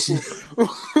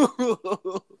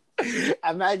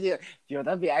 Imagine,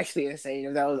 that'd be actually insane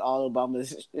if that was all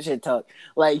Obama's shit talk.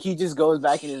 Like, he just goes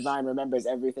back in his mind, remembers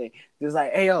everything. Just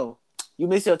like, hey, yo, you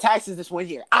missed your taxes this one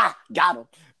year. Got him.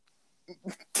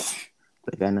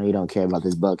 Like, I know you don't care about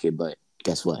this bucket, but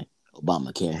guess what?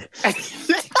 Obama care.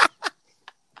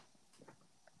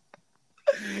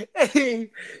 Hey,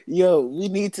 yo, we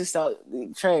need to stop.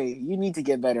 Trey, you need to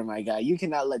get better, my guy. You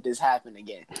cannot let this happen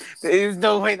again. There's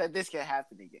no way that this can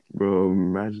happen again. Bro,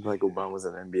 imagine like Obama's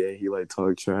in the NBA. He like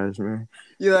talk trash, man.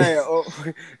 You're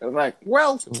like,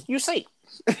 well, you see.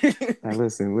 Now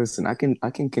listen. I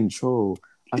can control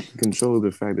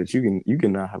the fact that you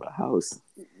cannot have a house.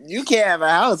 You can't have a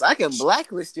house. I can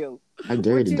blacklist you. I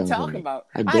dare you to dunk on me. About?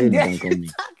 I dare you to dunk on me.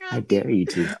 I dare you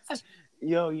to.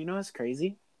 Yo, you know what's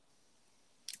crazy?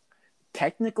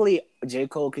 Technically, J.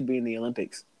 Cole could be in the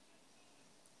Olympics.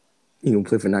 You gonna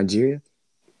play for Nigeria?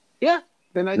 Yeah,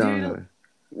 the Nigeria.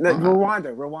 No.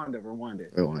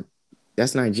 Rwanda.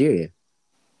 That's Nigeria.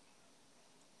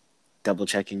 Double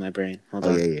checking my brain. Hold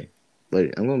on. Yeah.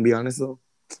 But I'm gonna be honest though.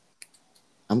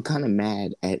 I'm kind of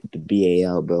mad at the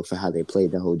BAL, bro, for how they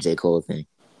played the whole J. Cole thing.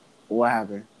 What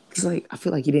happened? It's like I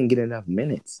feel like he didn't get enough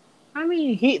minutes. I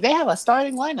mean, they have a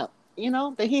starting lineup. You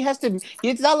know that he has to.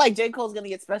 It's not like J. Cole's gonna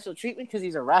get special treatment because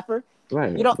he's a rapper,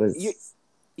 right? You know,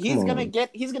 he's gonna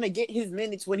get his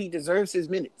minutes when he deserves his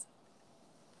minutes.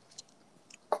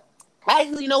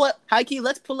 Actually, you know what? High key,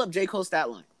 let's pull up J. Cole's stat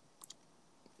line.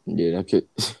 Yeah, that could.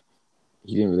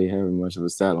 He didn't really have much of a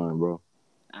stat line, bro.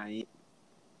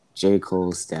 J.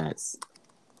 Cole stats.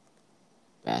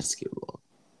 Basketball.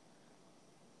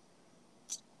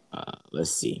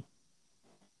 Let's see.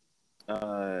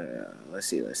 Let's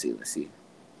see.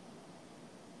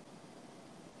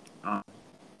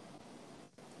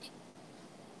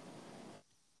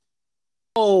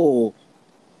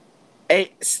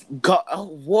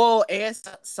 AS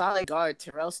solid guard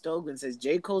Terrell Stoglin says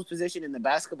J. Cole's position in the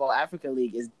Basketball Africa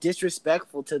League is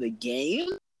disrespectful to the game.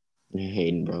 You're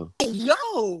hating, bro. Hey,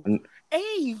 yo!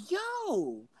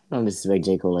 I don't disrespect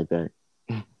J. Cole like that.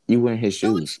 You wearing his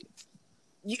shoes.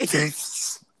 You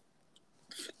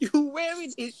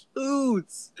wearing his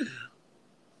shoes.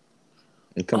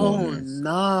 Come on, man.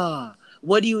 Nah.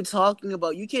 What are you talking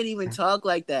about? You can't even talk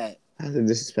like that. That's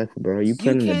disrespectful, bro. You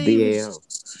playing in the BAL.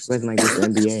 Playing like this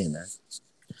NBA, man.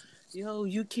 Yo,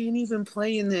 you can't even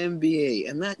play in the NBA.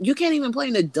 And that you can't even play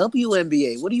in the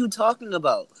WNBA. What are you talking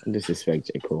about? I disrespect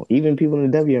J. Cole. Even people in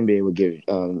the WNBA would give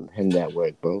him that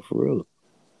work, bro. For real.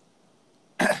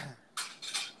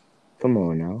 Come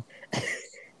on now.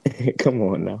 Come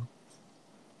on now.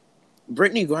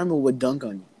 Brittany Griner would dunk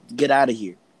on you. Get out of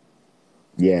here.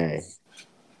 Yeah.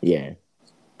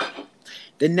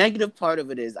 The negative part of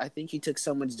it is I think he took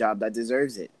someone's job that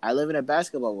deserves it. I live in a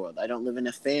basketball world. I don't live in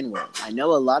a fan world. I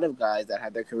know a lot of guys that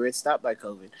had their careers stopped by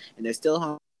COVID, and they're still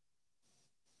home.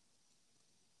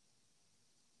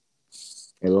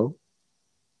 Hello?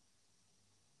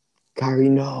 Kyrie,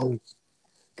 no.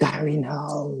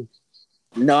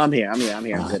 No, I'm here. I'm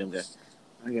good.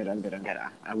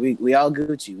 We all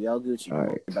Gucci. All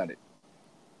right. About it.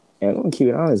 And I'm going to keep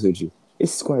it honest with you.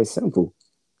 It's quite simple.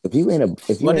 If you ain't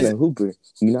What is a it? hooper,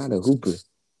 you're not a hooper.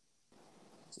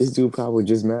 This dude probably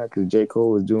just mad because J.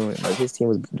 Cole was doing like his team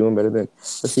was doing better than.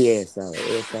 Let's see ASL.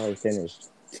 ASL finished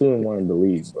 2-1 in the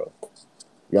league, bro.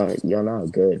 Y'all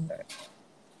not good, man.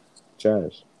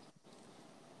 Trash.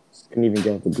 Couldn't even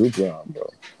get the group round, bro.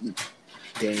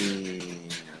 Damn.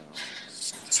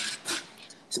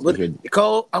 You But could,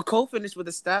 Cole finished with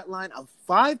a stat line of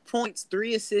 5 points,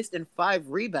 3 assists, and 5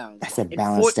 rebounds that's a in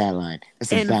balanced stat line.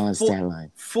 That's a balanced four, stat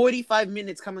line. 45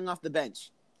 minutes coming off the bench.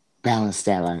 Balanced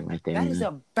stat line right there, That is man.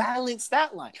 a balanced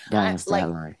stat line. Balanced stat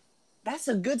line. That's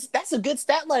a good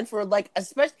stat line for like,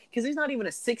 especially because he's not even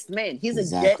a sixth man.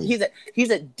 Exactly.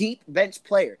 He's a deep bench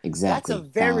player. That's a Exactly.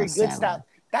 very Balanced good stat stat. line.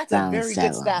 That's a Balanced very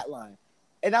good stat line. stat line.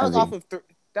 And that was Really, off of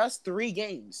that was 3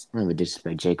 games. really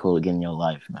disrespect J. Cole again in your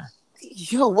life, man.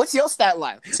 Yo, what's your stat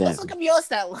line? Let's look Exactly. up your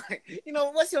stat line.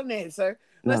 What's your name, sir?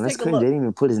 No, Let's that's take a crazy. They look. didn't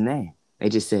even put his name. They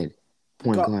just said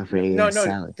point guard for AS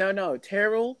Salad. No.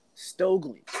 Terrell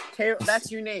Stoglin.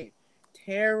 That's your name.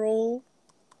 Terrell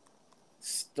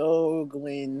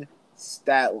Stoglin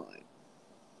stat line.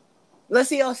 Let's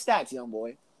see your stats, young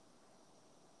boy.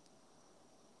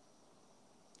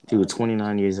 Dude,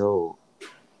 29 years old.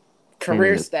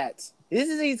 Career stats. This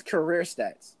is his career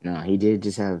stats. No, he did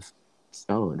just have.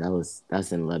 Oh,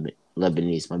 that's in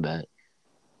Lebanese. My bad.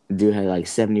 The dude had like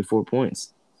 74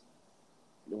 points.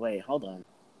 Wait, hold on.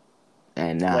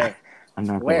 And Where? I'm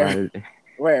not gonna Where? lie.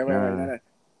 Where? No.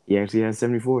 He actually has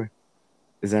 74.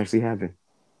 This actually happened.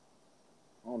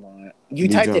 Hold on. You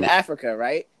Dude typed in dropped. Africa,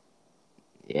 right?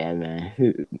 Yeah,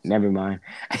 man. Never mind.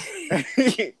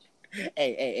 Hey.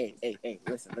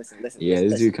 Listen. Yeah,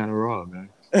 this dude kind of raw, man.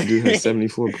 Dude has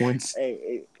 74 points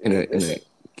Hey, in listen.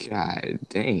 a. God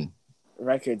dang.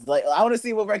 Records. Like, I want to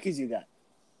see what records you got.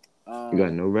 You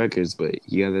got no records, but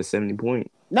he got that 70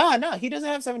 point. No, he doesn't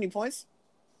have 70 points.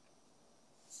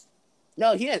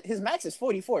 No, his max is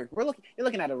 44. You're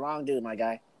looking at the wrong dude, my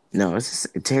guy. No, it's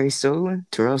Terrell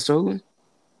Stoglin.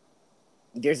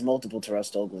 There's multiple Terrell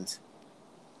Stoglins.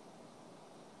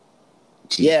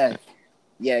 Jeez.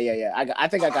 Yeah. I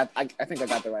think I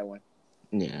got the right one.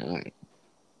 Yeah, all right.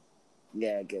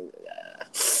 Yeah, good.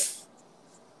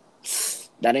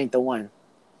 That ain't the one.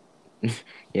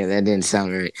 Yeah, that didn't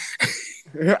sound right.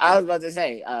 I was about to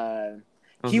say,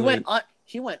 he like,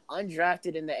 went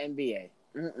undrafted in the NBA.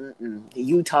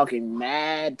 You talking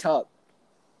mad talk.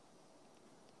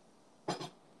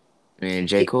 Man,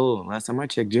 J. Cole. Last time I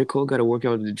checked, J. Cole got to work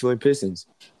out with the Detroit Pistons.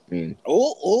 I mean,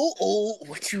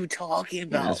 what you talking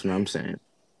about? Yeah, that's what I'm saying.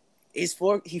 His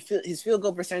field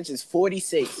goal percentage is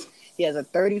 46. He has a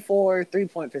 34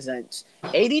 3-point percentage.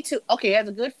 82. Okay, he has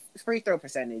a good free throw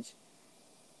percentage.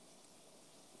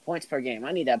 Points per game.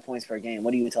 I need that points per game.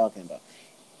 What are you talking about?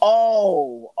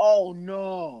 Oh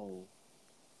no.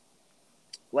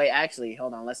 Wait, actually,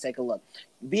 hold on. Let's take a look.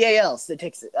 BAL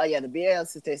statistics. The BAL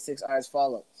statistics are as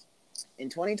follows. In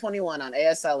 2021 on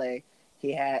ASLA,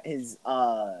 he had his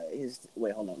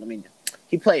wait, hold on.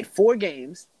 He played 4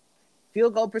 games.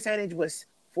 Field goal percentage was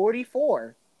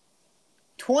 44.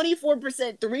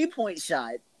 24% 3-point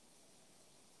shot.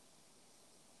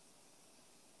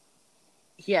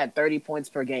 He had 30 points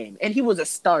per game. And he was a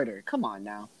starter. Come on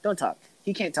now. Don't talk.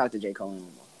 He can't talk to J. Cole anymore.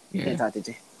 Yeah. He can't talk to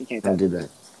J. He can't Don't talk do that.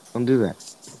 Don't do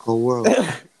that. Cold world.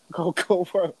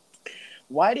 Cold world.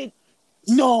 Why did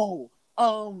no?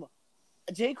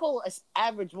 J. Cole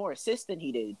averaged more assists than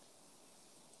he did.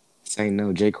 Say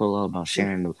no. J. Cole all about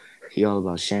sharing. He all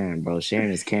about sharing, bro.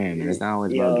 Sharing is caring, and it's not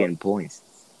always about getting points.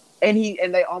 And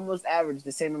they almost averaged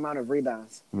the same amount of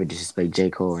rebounds. Never disrespect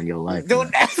J. Cole in your life.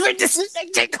 Don't ever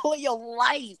disrespect J. Cole in your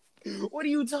life. What are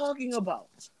you talking about?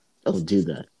 Don't do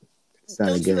that. It's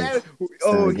not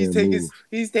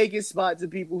he's taking spots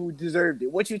of people who deserved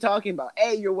it. What you talking about?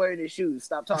 Hey, you're wearing his shoes.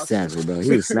 Stop talking. Exactly, bro.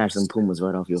 He would snatch some Pumas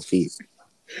right off your feet.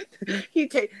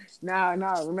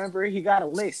 Remember, he got a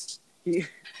list.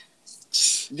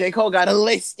 J. Cole got a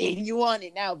list, and you on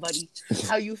it now, buddy.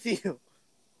 How you feel?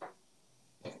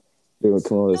 They would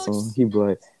come on this song. He'd be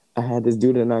like, I had this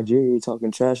dude in Nigeria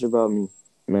talking trash about me.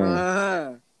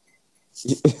 Man.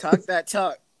 Talk that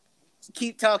talk.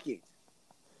 Keep talking.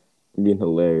 Being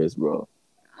hilarious, bro.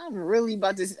 I'm really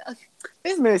about to.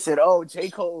 This man said, J.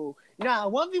 Cole. Nah,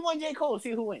 1v1 J. Cole,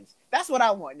 see who wins. That's what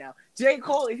I want now. J.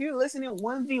 Cole, if you're listening,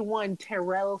 1v1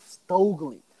 Terrell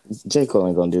Stoglin. J. Cole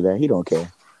ain't gonna do that. He don't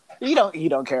care. He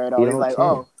don't care at all. He's like,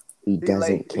 care. He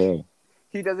doesn't care.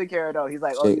 He doesn't care at all. He's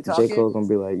like, you talking? J. Cole's gonna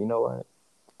be like, you know what?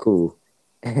 Cool.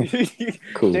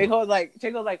 Cool. J. Cole's like,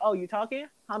 you talking?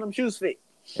 How them shoes fit?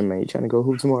 Hey man, you trying to go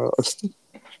hoop tomorrow? That's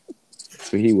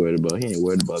what he worried about. He ain't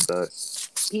worried about that.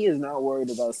 He is not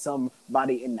worried about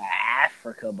somebody in the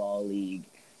Africa Ball League.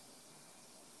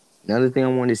 Another thing I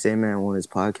wanted to say, man, on this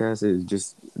podcast is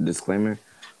just a disclaimer.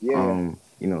 Yeah.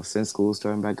 Since school's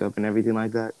starting back up and everything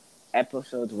like that.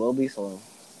 Episodes will be slow.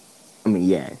 I mean,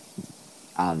 yeah,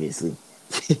 obviously.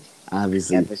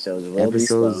 Obviously. Episodes will be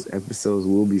slow. Episodes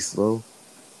will be slow.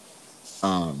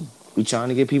 We trying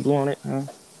to get people on it,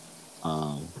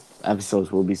 huh?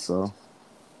 Episodes will be slow.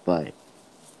 But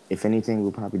if anything,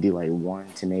 we'll probably do like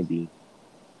one to maybe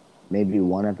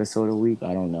one episode a week.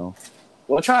 I don't know.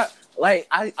 We'll try. Like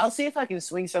I'll see if I can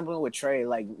swing something with Trey.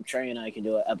 Like Trey and I can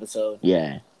do an episode.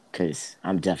 Yeah, because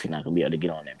I'm definitely not gonna be able to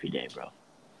get on every day, bro.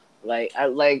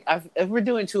 If we're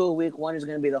doing 2 a week, one is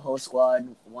gonna be the whole squad.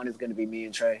 One is gonna be me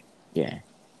and Trey. Yeah,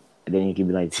 and then you could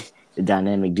be like the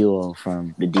dynamic duo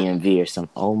from the DMV or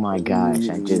something. Oh my gosh,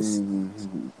 I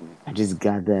just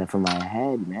got that from my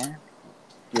head, man.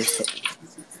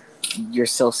 You're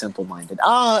so simple-minded.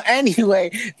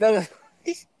 Anyway, the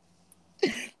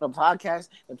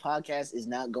podcast is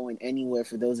not going anywhere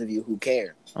for those of you who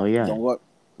care. Oh yeah, don't worry.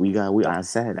 I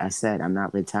said I'm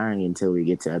not retiring until we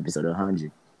get to episode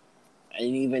 100.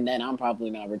 And even then, I'm probably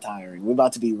not retiring. We're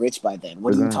about to be rich by then.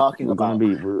 What are you talking about?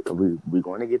 We're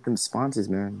going to get them sponsors,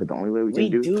 man. But the only way we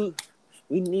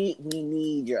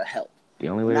need your help. The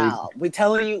only way we're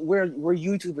telling you we're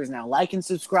YouTubers now. Like and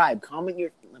subscribe. Comment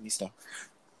your. Let me stop.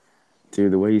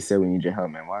 Dude, the way you said we need your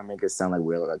help, man. Why make it sound like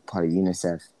we're like part of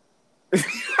UNICEF?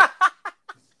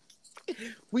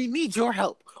 We need your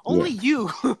help. Only you.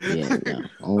 Yeah, no,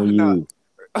 only you.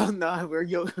 Oh no,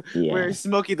 we're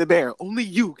Smokey the Bear. Only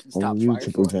you can stop only you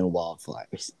can prevent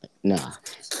wildfires. Nah. I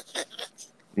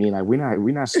mean, like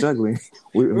we're not struggling.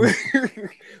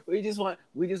 we just want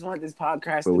this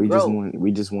podcast to grow.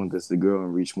 We just want this to grow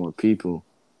and reach more people.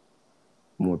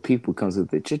 More people comes with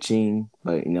the cha-ching,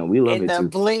 but we love and it the too.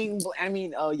 Bling. I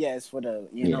mean, it's for the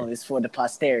it's for the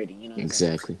posterity.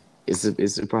 Exactly. It's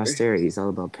a posterity. It's all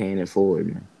about paying it forward,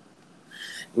 man.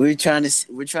 We're trying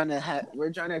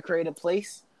to create a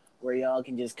place where y'all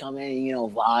can just come in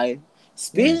and vibe.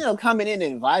 Speaking of coming in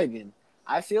and vibing,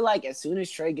 I feel like as soon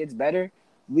as Trey gets better,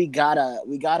 we gotta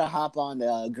hop on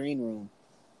the green room.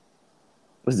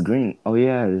 What's green? Oh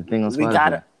yeah, the thing on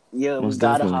Spotify.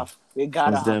 We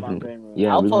gotta hop on green room.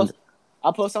 Yeah,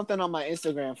 I'll post something on my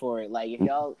Instagram for it. Like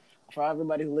for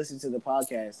everybody who listens to the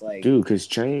podcast, like dude, because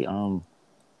Trey, I'm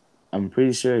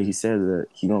pretty sure he said that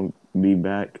he gonna be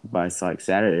back by like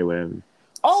Saturday or whatever.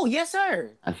 Oh yes,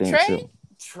 sir. I think Trey? so.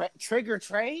 Trigger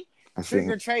Trey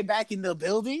back in the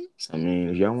building. I mean,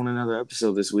 if y'all want another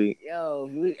episode this week, I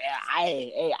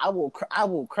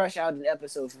will crush out an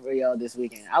episode for y'all this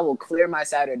weekend. I will clear my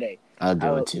Saturday. I'll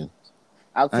do it too.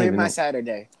 I'll clear my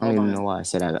Saturday. I don't even know why I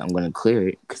said I'm gonna clear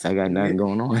it because I got nothing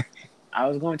going on. I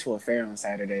was going to a fair on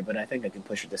Saturday, but I think I can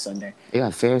push it to Sunday. They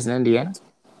got fairs in Indiana?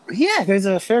 Yeah, there's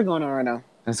a fair going on right now.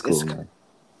 That's cool, man.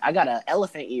 I got an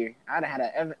elephant ear. I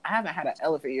haven't had an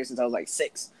elephant ear since I was like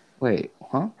 6. Wait,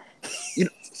 huh?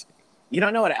 You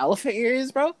don't know what an elephant ear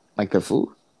is, bro? Like the food?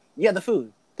 Yeah, the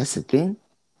food. That's the thing?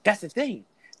 That's the thing.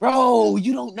 Bro,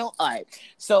 you don't know. All right.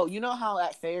 So, you know how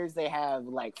at fairs they have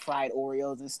like fried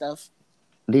Oreos and stuff?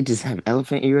 They just have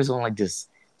elephant ears on like this.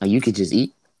 Like you could just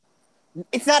eat?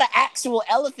 It's not an actual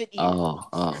elephant ear.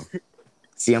 Oh.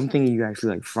 See, I'm thinking you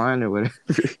actually like frying or whatever.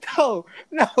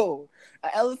 No. An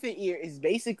elephant ear is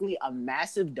basically a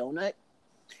massive donut.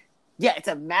 Yeah, it's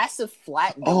a massive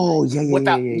flat donut. Oh,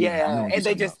 yeah.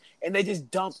 And they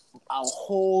just dump a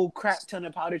whole crap ton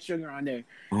of powdered sugar on there.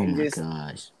 Oh my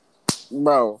gosh.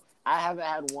 Bro, I haven't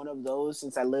had one of those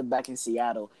since I lived back in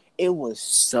Seattle. It was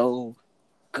so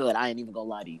good. I ain't even gonna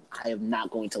lie to you. I am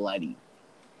not going to lie to you.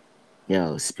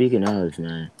 Yo, speaking of,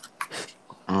 man.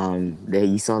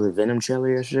 You saw the Venom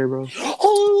trailer yesterday, bro?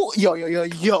 Oh,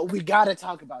 yo, we gotta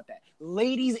talk about that.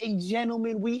 Ladies and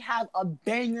gentlemen, we have a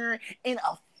banger in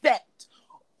effect.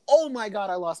 Oh my God,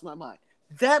 I lost my mind.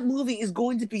 That movie is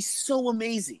going to be so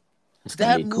amazing. It's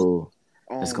gonna be cool.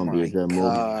 It's gonna be a good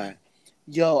movie.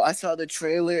 Yo, I saw the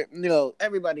trailer.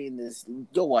 Everybody in this,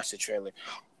 go watch the trailer.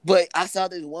 But I saw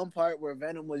this one part where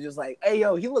Venom was just like, hey,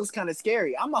 yo, he looks kind of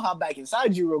scary. I'm gonna hop back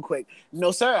inside you real quick.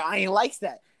 No, sir, I ain't likes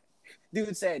that.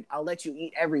 Dude said, I'll let you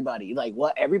eat everybody. Like,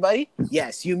 what? Everybody?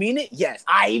 Yes. You mean it? Yes.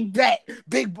 I bet.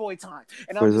 Big boy time.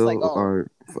 And I'm just like, for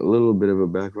a little bit of a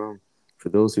background, for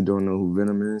those who don't know who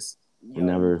Venom is,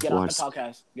 never get watched off the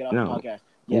podcast. Get off the podcast.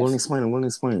 Yes. I want to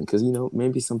explain. Because,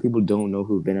 maybe some people don't know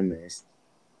who Venom is.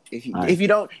 If you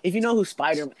know who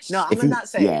Spider-Man... No, I'm not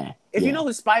saying. Yeah, if you know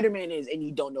who Spider-Man is and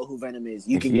you don't know who Venom is,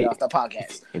 you can get off the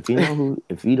podcast. If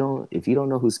you don't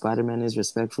know who Spider-Man is,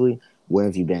 respectfully, where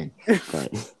have you been?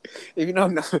 But, if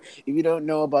you don't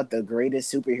know about the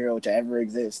greatest superhero to ever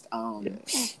exist, I'm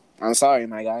sorry,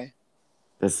 my guy.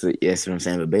 That's what I'm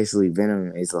saying. But basically,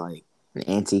 Venom is like an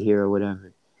anti-hero, or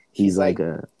whatever. He's He's like like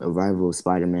a rival of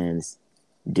Spider-Man's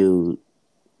dude.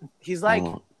 he's like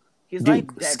Oh, he's dude,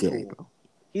 like was scary, Deadpool. bro.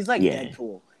 He's like Yeah,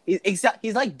 Deadpool.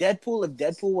 He's like Deadpool if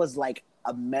Deadpool was like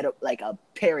a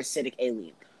parasitic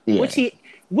alien, which yeah, he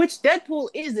which Deadpool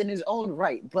is in his own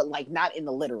right, but like not in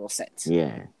the literal sense.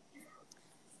 yeah.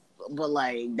 But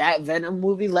like that Venom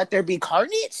movie, Let There Be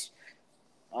Carnage.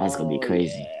 That's gonna be Oh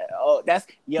crazy. yeah. Oh, that's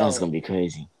That's gonna yo. be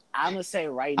crazy. I'm gonna say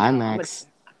right now. IMAX,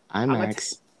 I'm gonna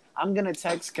IMAX, I'm gonna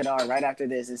text Kadar right after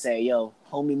this and say, "Yo,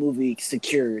 homie movie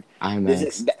secured.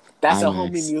 IMAX, That's a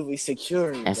homie IMAX. movie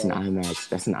secured, That's an bro. IMAX.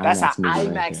 That's an That's an IMAX movie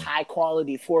right IMAX there. high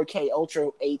quality 4K Ultra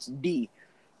HD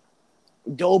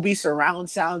Dolby surround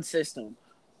sound system.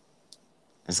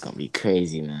 That's gonna be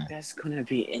crazy, man. That's gonna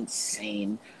be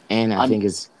insane. And Un- I think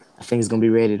it's gonna be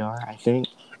rated R. I think.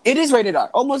 it is rated R,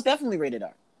 almost definitely rated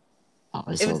R. Oh,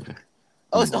 it's If it's over.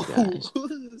 Oh, Oh it's my over. gosh.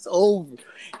 It's over.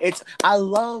 I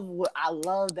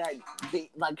love that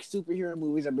like superhero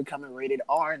movies are becoming rated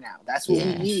R now. That's what we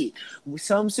Yeah. need.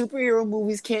 Some superhero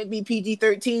movies can't be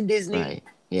PG-13 Disney. Right.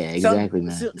 Yeah. Exactly,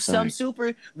 man. Some Sorry.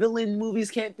 super villain movies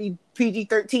can't be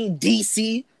PG-13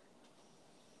 DC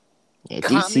Yeah. DC.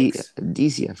 comics.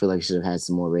 DC. I feel like should have had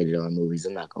some more rated R movies.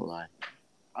 I'm not gonna lie.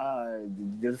 Uh,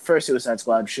 the first Suicide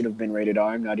Squad should have been rated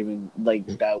R. I'm not even like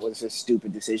that was a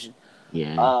stupid decision.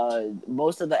 Yeah.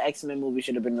 Most of the X-Men movies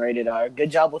should have been rated R.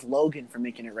 Good job with Logan for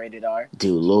making it rated R.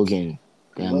 Dude, Logan.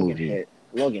 That Logan movie. hit.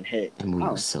 Logan hit. That movie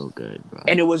was so good, bro.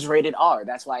 And it was rated R.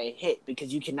 That's why it hit,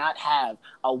 because you cannot have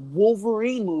a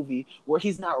Wolverine movie where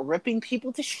he's not ripping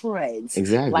people to shreds,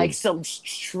 Exactly. like some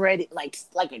shredded, like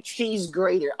a cheese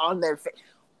grater on their face.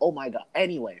 Oh my god.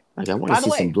 Anyway, Like I want to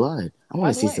see some blood. I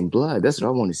want to see some blood. That's what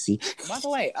I want to see. By the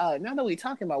way, now that we're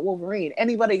talking about Wolverine,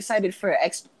 anybody excited for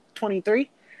X-23?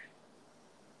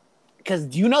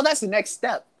 Because you know that's the next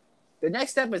step. The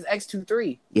next step is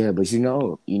X-23. Yeah, but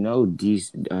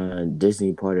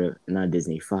Disney part of not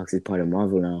Disney, Fox is part of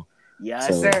Marvel now.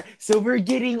 Yes, sir. So we're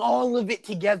getting all of it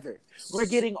together. We're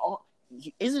getting all.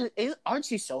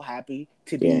 Aren't you so happy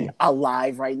to be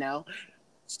alive right now?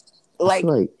 Like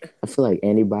I feel like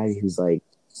anybody who's like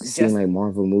seen like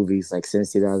Marvel movies like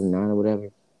since 2009 or whatever.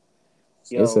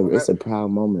 It's a proud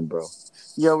moment, bro.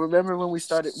 Yo, remember when we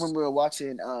were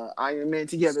watching Iron Man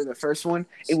together, the first one,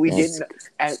 and we didn't.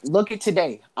 Look at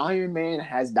today, Iron Man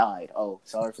has died. Oh,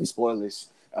 sorry for spoilers.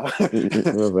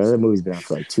 That movie's been out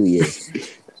for like 2 years.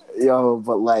 Yo,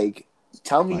 but like,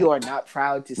 tell me you are not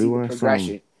proud to see the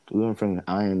progression. We went from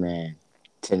Iron Man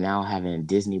to now having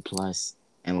Disney Plus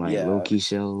and like Loki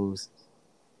shows.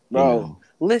 Bro,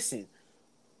 listen.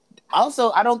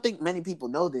 Also, I don't think many people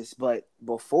know this, but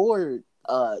before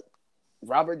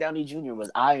Robert Downey Jr.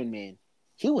 was Iron Man,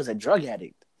 he was a drug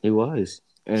addict. He was.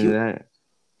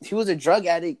 He was a drug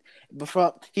addict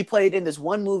before he played in this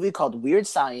one movie called Weird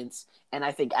Science, and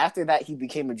I think after that he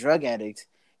became a drug addict.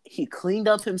 He cleaned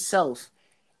up himself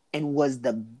and was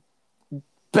the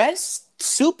best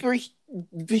superhero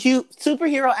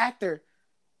actor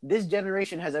this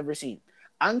generation has ever seen.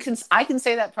 I can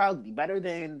say that proudly, better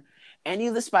than any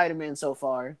of the Spider-Man so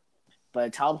far.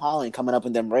 But Tom Holland coming up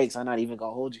in them breaks, I'm not even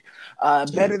gonna hold you.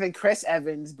 Better than Chris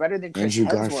Evans, better than Chris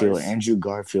Hemsworth. Andrew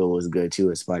Garfield was good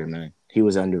too as Spider-Man. He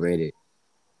was underrated.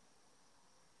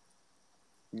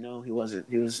 No, he wasn't.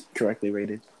 He was correctly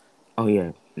rated. Oh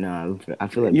yeah, no, I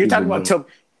feel like you're talking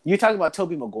about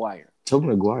Tobey Maguire. Tobey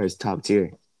Maguire is top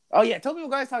tier. Oh yeah, Tobey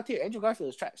Maguire is top tier. Andrew Garfield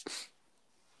is trash.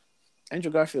 Andrew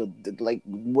Garfield, like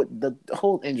what the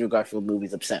whole Andrew Garfield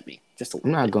movies upset me.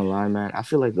 I'm not gonna lie, man. I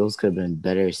feel like those could have been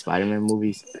better Spider-Man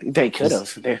movies. They could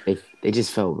have. They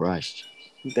just felt rushed.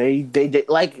 They did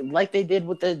like they did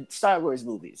with the Star Wars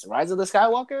movies, Rise of the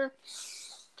Skywalker.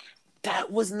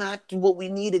 That was not what we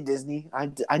needed, Disney.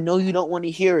 I know you don't want to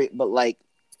hear it, but like,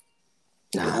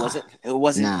 it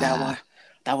wasn't that one.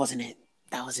 That wasn't it.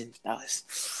 That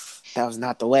was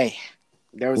not the way.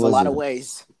 There was a lot of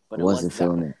ways, but it wasn't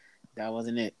feeling it. That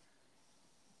wasn't it.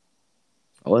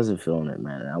 I wasn't feeling it,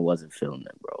 man. I wasn't feeling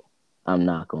it, bro. I'm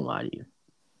not gonna lie to you.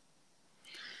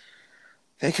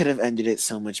 They could have ended it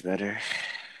so much better.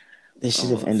 They should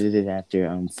have ended it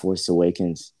after Force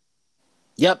Awakens.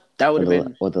 Yep, that would have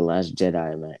been. Or The Last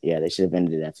Jedi, man. Yeah, they should have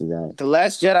ended it after that. The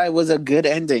Last Jedi was a good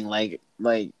ending, like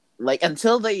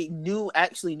until they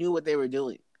actually knew what they were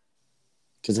doing.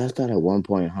 Because I thought at one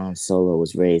point Han Solo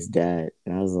was Rey's dad,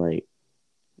 and I was like,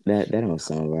 that don't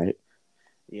sound right.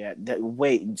 Yeah,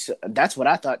 that's what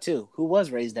I thought too. Who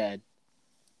was Rey's dad?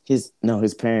 His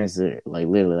parents are like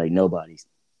literally like nobody's.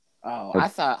 Oh, I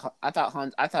thought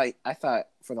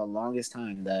for the longest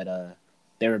time that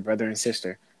they were brother and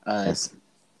sister.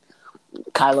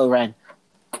 Kylo Ren.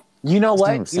 You know That's not what?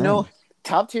 what I'm saying.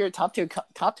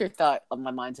 Top tier thought of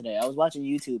my mind today. I was watching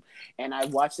YouTube and I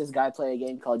watched this guy play a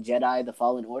game called Jedi: The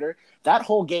Fallen Order. That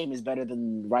whole game is better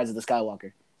than Rise of the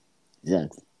Skywalker.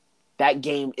 Exactly. That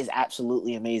game is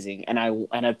absolutely amazing, and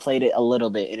I played it a little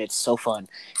bit, and it's so fun,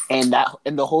 and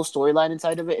the whole storyline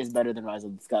inside of it is better than Rise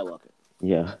of the Skywalker.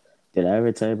 Yeah. Did I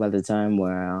ever tell you about the time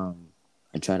where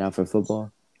I tried out for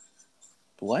football?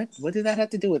 What? What did that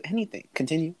have to do with anything?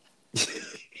 Continue.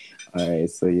 All right,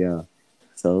 so yeah.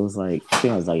 So it was like I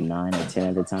think I was like 9 or 10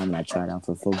 at the time and I tried out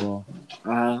for football.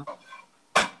 Uh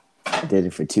I did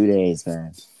it for 2 days,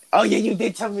 man. Oh yeah, you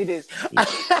did tell me this. Yeah.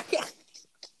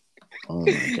 Oh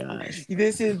my gosh.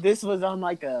 This was on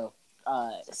like the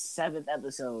 7th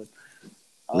episode.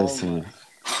 Listen,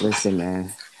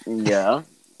 man. Yeah.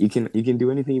 You can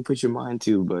do anything you put your mind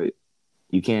to, but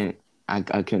you can't. I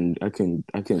couldn't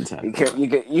tackle.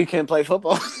 You can't play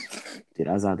football. Dude,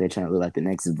 I was out there trying to look like the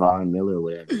next Von Miller or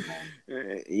whatever.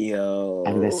 Man. Yo.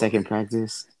 After that second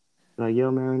practice, like, yo,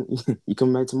 man, you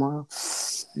coming back tomorrow?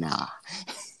 Nah.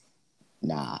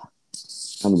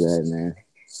 I'm good, man.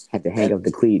 Had to hang up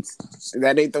the cleats.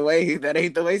 That ain't the way. That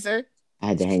ain't the way, sir. I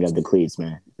had to hang up the cleats,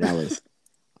 man. That was,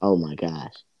 oh my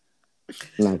gosh.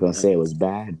 I'm not gonna say it was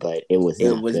bad, but it was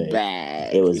not good.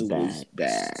 Bad. It was bad.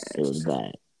 It was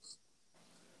bad.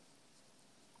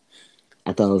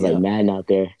 I thought it was like Madden out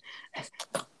there.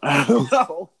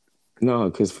 No,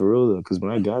 because for real though, because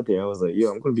when I got there, I was like,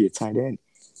 yo, I'm gonna be a tight end.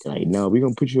 They're like, no, we're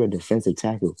gonna put you at defensive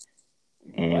tackle.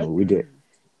 And we did.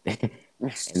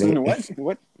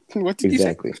 What did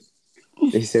exactly.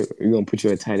 They said we're gonna put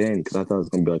you at tight end because I thought it was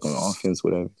gonna be like on offense,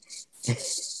 whatever.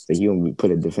 So you gonna be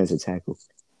put at defensive tackle.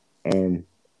 And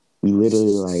we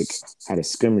literally like had a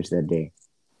scrimmage that day.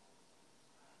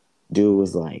 Dude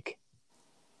was like,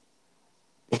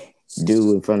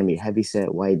 dude in front of me,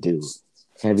 heavyset white dude.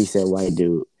 He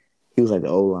was like the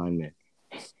old lineman.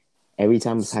 Every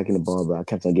time I was hacking the ball, bro, I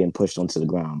kept on getting pushed onto the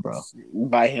ground, bro.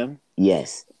 By him?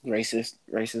 Yes. Racism.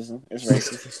 It's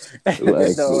racist.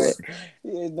 There's no way.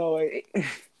 There's no way.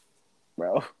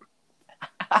 Bro.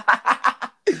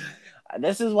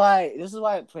 This is why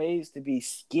it pays to be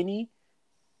skinny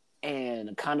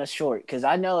and kind of short. Because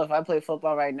I know if I play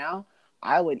football right now,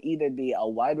 I would either be a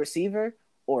wide receiver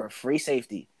or a free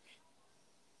safety.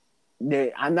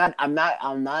 I'm not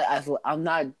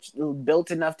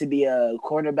built enough to be a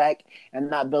quarterback and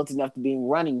not built enough to be a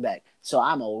running back. So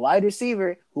I'm a wide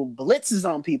receiver who blitzes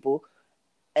on people,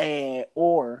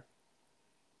 or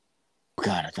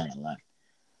God, I kind of left.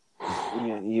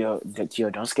 Yo,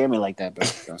 don't scare me like that, bro.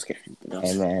 Don't scare me.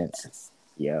 Hey man,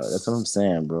 yo, that's what I'm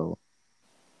saying, bro.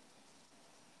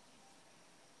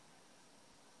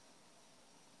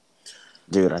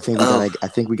 Dude, I think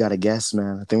we got a guess,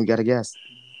 man. I think we got a guess.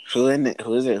 Who is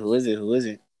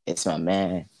it? It's my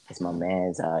man. It's my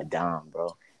man's Dom,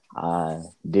 bro.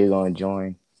 Dude gonna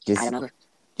join. Just send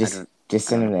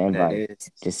him the invite.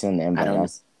 Just send the invite.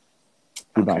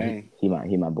 He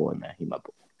my boy, man. He my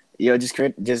boy. Yo, just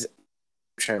try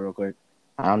real quick.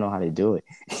 I don't know how to do it.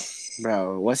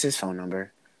 Bro, what's his phone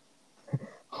number?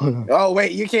 Oh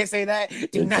wait, you can't say that.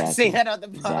 Do not say that on the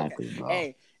podcast. Exactly,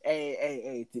 bro.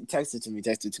 Hey, text it to me.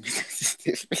 Exactly,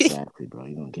 bro.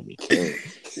 You're gonna get me killed.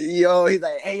 Yo, he's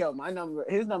like, hey, yo,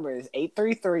 his number is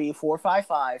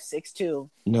 833-455-62.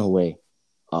 No way.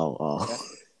 Oh.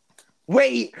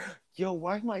 Wait, yo,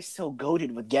 why am I so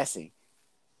goated with guessing?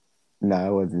 No,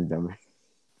 it wasn't his number.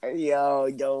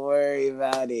 Yo, don't worry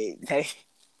about it. Hey.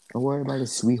 Don't worry about it,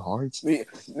 sweetheart.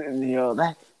 Yo,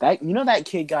 that you know that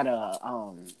kid got a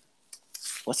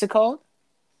what's it called?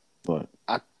 What?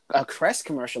 A Crest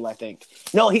commercial, I think.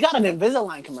 No, he got an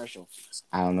Invisalign commercial.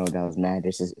 I don't know. That was mad.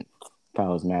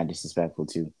 Probably was mad disrespectful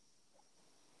too.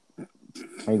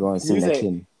 How you going to send that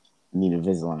kid need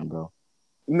Invisalign, bro?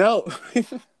 No,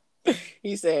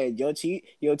 he said your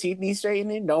teeth need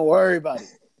straightening. Don't worry about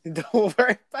it. Don't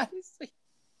worry about it.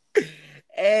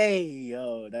 Hey,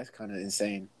 yo, that's kind of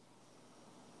insane.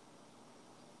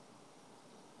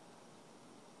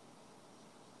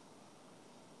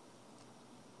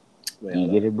 Wait,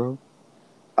 you get it, bro?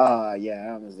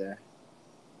 Yeah, I was there.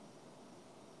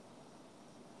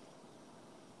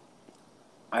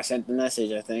 I sent the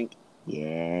message, I think.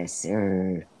 Yes,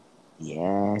 sir.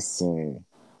 Yes, sir.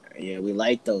 Yeah, we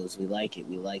like those. We like it.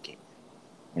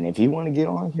 And if you want to get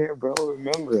on here, bro,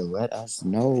 remember, let us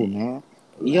know, man.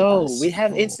 Yo, we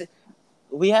have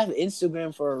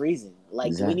Instagram for a reason. Like,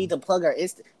 exactly. We need to plug our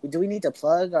Do we need to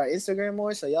plug our Instagram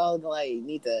more so y'all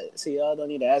y'all don't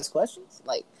need to ask questions?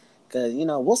 Like, because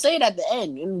we'll say it at the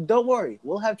end, and don't worry,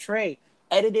 we'll have Trey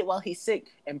edit it while he's sick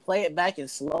and play it back in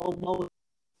slow mo.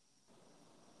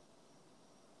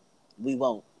 We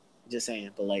won't. Just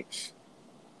saying. But like,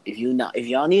 if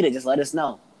y'all need it, just let us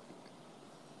know.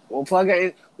 We'll plug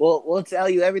it. We'll tell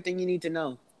you everything you need to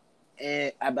know.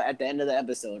 And at the end of the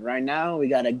episode, right now we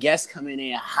got a guest coming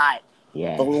in hot,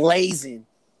 Yeah. blazing.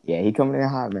 Yeah, he coming in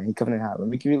hot, man. He coming in hot. Let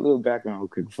me give you a little background real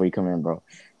quick before you come in, bro.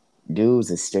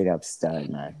 Dude's a straight up stud,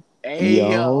 man. Hey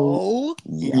yo.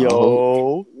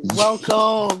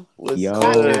 Welcome. Yo.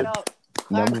 Clap that up.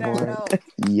 Clap Number that one. up.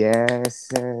 Yes,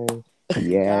 sir.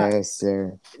 Yes,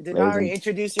 sir. Denari,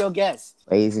 introduce your guest.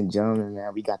 Ladies and gentlemen,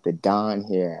 man, we got the Don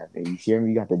here. You hear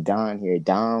me? We got the Don here.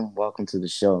 Don, welcome to the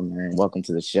show, man. Welcome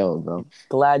to the show, bro.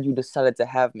 Glad you decided to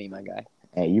have me, my guy.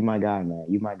 Hey, you my guy, man.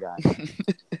 You my guy.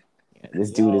 Yeah,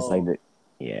 this dude is like the...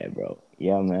 Yeah, bro.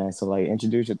 Yeah, man. So, like,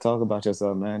 introduce your talk about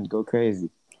yourself, man. Go crazy.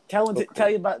 Tell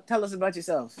us about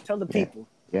yourself. Tell the people.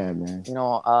 Yeah, man. You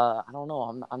know, I don't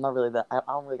know. I'm not really that. I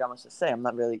don't really got much to say. I'm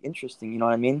not really interesting. You know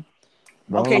what I mean?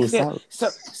 Bro, okay,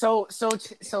 so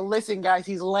listen, guys.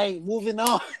 He's late. Moving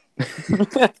on.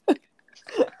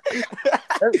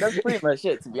 that's pretty much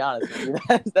it, to be honest with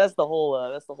you. That's the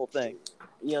whole thing.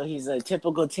 Yo, he's a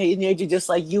typical teenager, just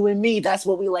like you and me. That's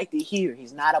what we like to hear.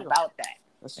 He's not about that.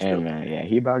 That's Hey, true. man, yeah,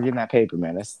 he about getting that paper,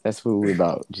 man. That's what we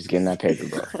about. Just getting that paper,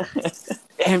 bro.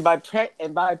 And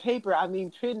by paper, I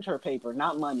mean printer paper,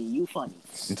 not money. You funny.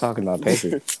 I'm talking about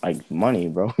paper, like money,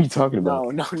 bro. What you talking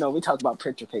about? No. We talk about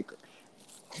printer paper.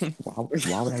 Why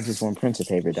would I just want printer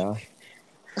paper, dog?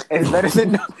 It's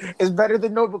better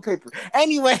than notebook paper.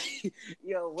 Anyway,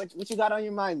 yo, what you got on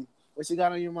your mind? What you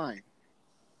got on your mind?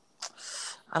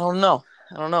 I don't know.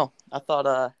 I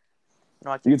thought,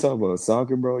 You can talk about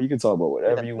soccer, bro. You can talk about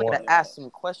whatever you we're want. gonna ask some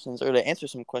questions or to answer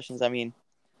some questions. I mean,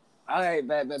 all right,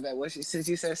 bet. Since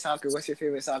you said soccer, what's your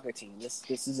favorite soccer team?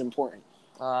 This is important.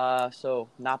 so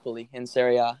Napoli in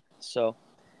Serie A. So,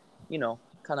 you know,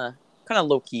 kind of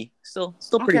low key. Still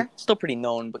pretty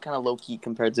known, but kind of low key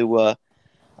compared to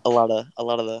a lot of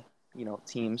the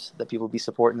teams that people be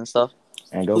supporting and stuff.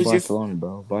 And go Barcelona,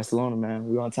 bro. Barcelona, man.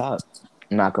 We on top.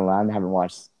 I'm not gonna lie, I haven't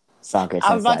watched soccer since,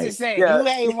 I was about to say, you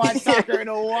ain't watched soccer in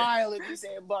a while if you say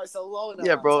Barcelona.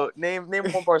 Yeah, bro. Name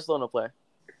one Barcelona player.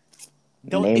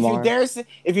 Neymar?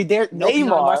 If you dare, nope,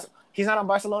 Neymar. He's not on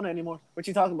Barcelona anymore. What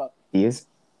you talking about? He is?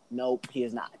 Nope, he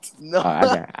is not.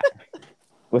 No.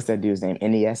 What's that dude's name?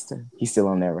 Iniesta? He's still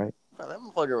on there, right? Bro, that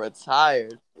motherfucker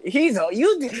retired.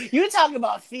 You talking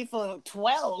about FIFA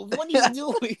 12? What are you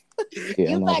doing?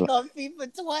 Yeah, you back on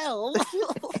FIFA 12?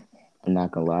 I'm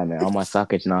not gonna lie, man. All my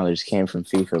soccer knowledge came from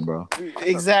FIFA, bro.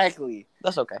 Exactly.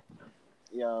 That's okay.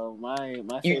 Yo, my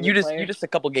You just a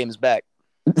couple games back.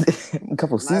 A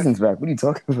couple seasons back. What are you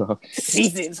talking about?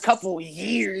 Seasons, couple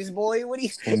years, boy. What are you?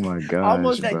 Oh my gosh,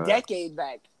 almost bro. a decade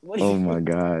back. Oh my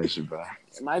gosh, bro.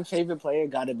 My favorite player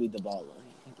gotta be Dybala.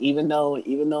 Even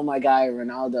though my guy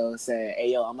Ronaldo said,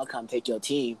 "Hey yo, I'm gonna come take your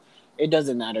team," it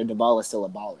doesn't matter. Dybala's still a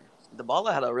baller.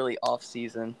 Dybala had a really off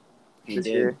season. He this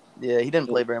did. year. Yeah, he didn't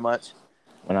play very much.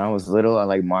 When I was little, I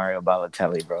liked Mario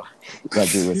Balotelli, bro. That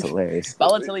dude was hilarious.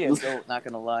 Balotelli is still not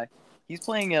gonna lie. He's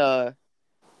playing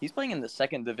in the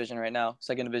second division right now.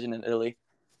 Second division in Italy.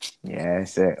 Yeah,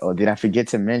 that's it. Oh, did I forget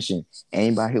to mention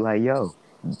anybody who like, yo,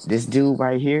 this dude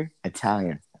right here,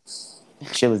 Italian.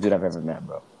 Chillest dude I've ever met,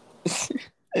 bro.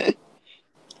 I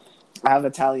have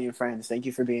Italian friends. Thank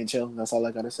you for being chill. That's all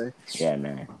I gotta say. Yeah,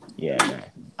 man.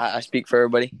 I speak for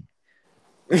everybody.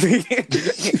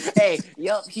 Hey,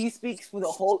 yo, he speaks for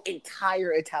the whole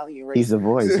entire Italian race. He's the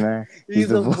voice, man. He's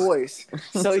the voice.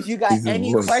 So if you got He's the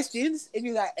any voice. questions,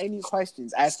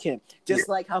 ask him. Just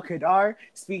like how Kadar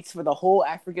speaks for the whole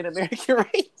African American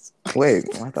race. Wait,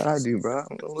 I thought I do, bro.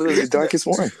 I'm the darkest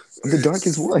one. I'm the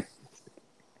darkest one.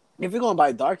 If you're going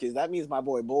by darkest, that means my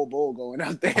boy Bull going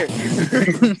out there.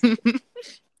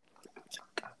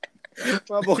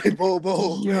 My boy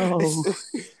Bull. Yo.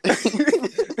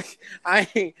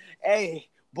 Hey,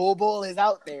 Bull is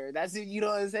out there. That's it. You know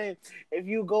what I'm saying? If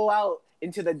you go out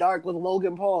into the dark with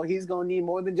Logan Paul, he's gonna need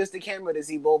more than just a camera to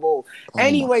see Bull. Oh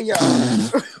anyway, yo.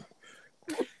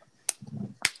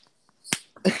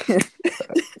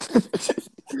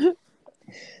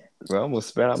 Bro, I almost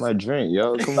spat out my drink,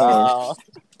 yo. Come on.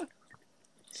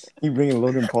 You bringing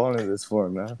Logan Paul into this for,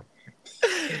 man.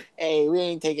 Hey, we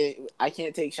ain't taking. I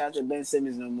can't take shots at Ben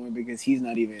Simmons no more because he's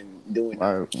not even doing it.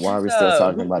 Why are we still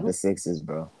talking about the Sixers,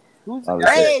 bro?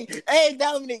 Hey,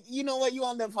 Dominic, you know what? You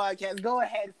on the podcast. Go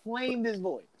ahead. Flame this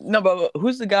boy. No, but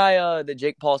who's the guy that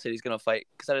Jake Paul said he's going to fight?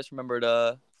 Because I just remembered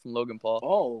from Logan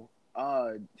Paul.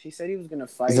 Oh, he said he was going to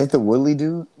fight. Is that the Woodley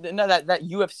dude? No, that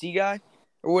UFC guy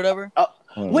or whatever.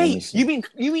 Wait, you mean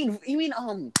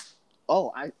I'm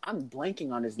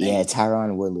blanking on his name. Yeah,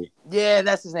 Tyron Woodley. Yeah,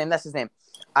 that's his name.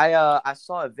 I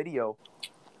saw a video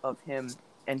of him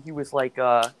and he was like,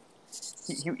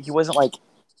 he wasn't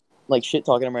like shit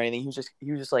talking him or anything.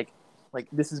 He was just like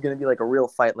this is gonna be like a real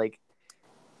fight. Like,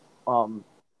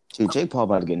 Dude, Jake Paul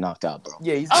about to get knocked out, bro.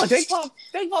 yeah, Jake Paul's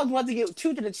about to get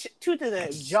two to the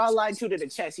jawline, two to the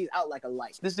chest. He's out like a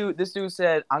light. This dude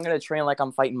said, I'm gonna train like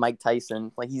I'm fighting Mike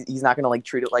Tyson. Like he's not gonna like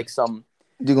treat it like some.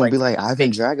 Dude gonna be like Ivan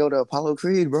Drago to Apollo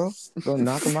Creed, bro. Gonna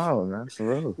knock him out, man. For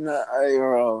real. No,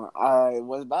 bro.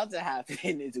 What's about to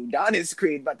happen is Udonis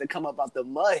Creed about to come up out the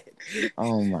mud.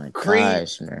 Oh my Creed,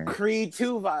 gosh, man. Creed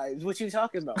 2 vibes. What you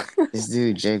talking about? This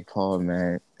dude, Jake Paul,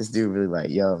 man. This dude really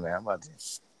like, yo, man, I'm about to.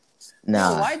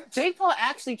 Nah. No, why Jake Paul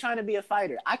actually trying to be a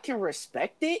fighter? I can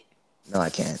respect it. No,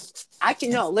 I can't.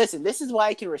 Listen, this is why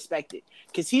I can respect it.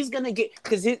 Because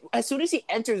as soon as he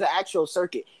enters the actual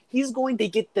circuit, he's going to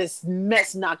get this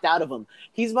mess knocked out of him.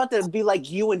 He's about to be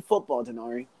like you in football,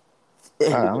 Denari.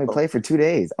 I only play for 2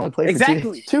 days. I only play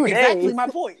Exactly. for 2 days. Exactly my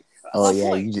point. Oh,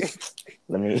 yeah. You just,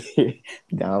 let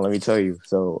me tell you.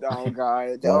 So, oh,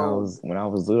 God. When I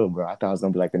was little, bro, I thought I was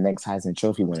going to be like the next Heisman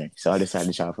Trophy winner. So I decided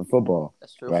to try out for football.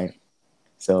 That's true. Right?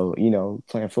 So,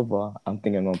 playing football, I'm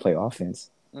thinking I'm going to play offense.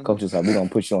 Mm-hmm. Coach was like, we're going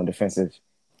to put you on defense,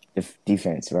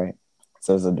 right?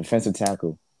 So it's a defensive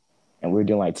tackle. And we're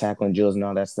doing like tackling drills and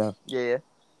all that stuff. Yeah.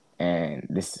 And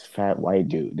this fat white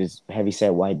dude, this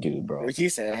heavy-set white dude, bro. What you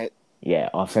said? Yeah,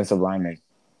 offensive lineman.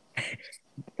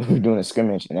 We were doing a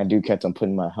scrimmage, and that dude kept on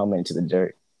putting my helmet into the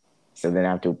dirt. So then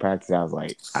after practice, I was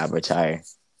like, I retire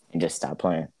and just stop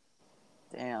playing.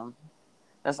 Damn.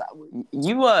 That's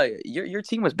your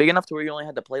team was big enough to where you only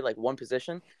had to play like one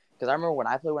position. Because I remember when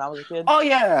I played when I was a kid. Oh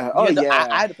yeah,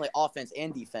 I had to play offense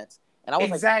and defense, and I was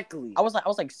exactly. I was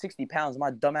like 60 pounds. My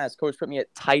dumbass coach put me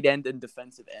at tight end and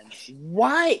defensive end.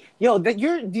 Why? Yo,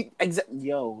 Dominic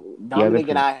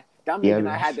and I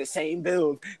had the same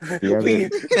build.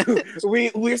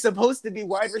 We're supposed to be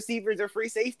wide receivers or free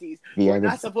safeties. We're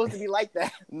not supposed to be like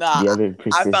that. Nah, I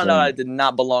found out I did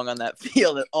not belong on that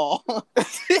field at all.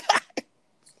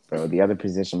 Bro, the other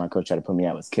position my coach tried to put me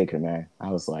at was kicker, man. I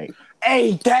was like,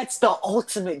 hey, that's the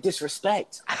ultimate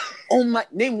disrespect. Oh my!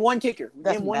 Name one kicker.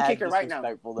 Name one kicker right now.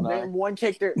 Name one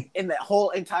kicker in the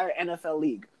whole entire NFL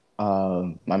league.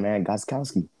 My man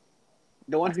Gostkowski.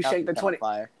 The one who shanked the 20.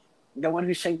 The one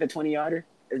who shanked the 20-yarder.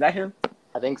 Is that him?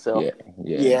 I think so.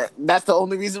 Yeah. That's the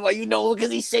only reason why you know,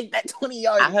 because he shanked that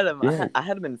 20-yarder. I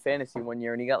had him in fantasy one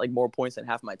year, and he got like more points than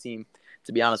half my team.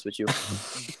 To be honest with you.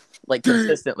 Like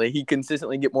consistently, he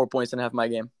consistently get more points than half my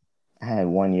game. I had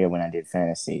 1 year when I did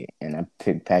fantasy, and I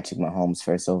picked Patrick Mahomes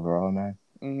first overall, man.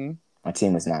 Mm-hmm. My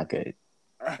team was not good.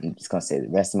 I'm just gonna say the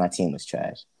rest of my team was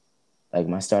trash. Like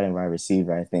my starting wide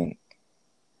receiver, I think,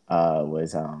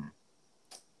 was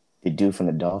the dude from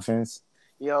the Dolphins.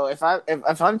 Yo, if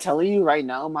I'm telling you right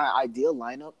now, my ideal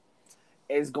lineup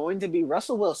is going to be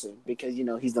Russell Wilson because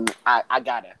he's I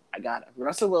gotta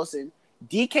Russell Wilson.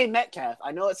 DK Metcalf.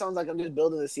 I know it sounds like I'm just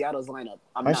building the Seattle's lineup.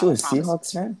 Aren't you a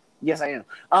Seahawks fan? Yes, I am.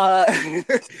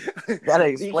 That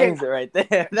explains it right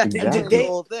there. That's exactly. the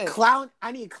whole thing.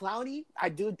 I need Clowney. I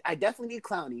definitely need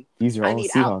Clowney. These are all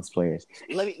Seahawks players.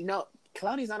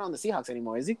 Clowney's not on the Seahawks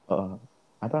anymore, is he? I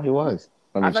thought he was.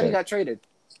 I thought he got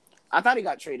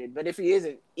traded. But if he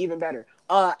isn't, even better.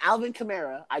 Alvin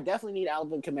Kamara. I definitely need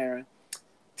Alvin Kamara.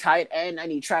 Tight end. I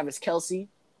need Travis Kelce.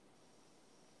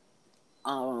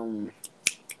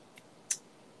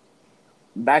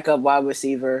 Backup wide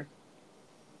receiver.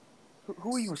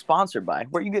 Who are you sponsored by?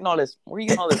 Where are you getting all this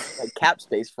like cap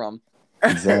space from?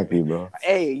 Exactly, bro.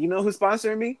 Hey, you know who's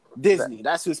sponsoring me? Disney.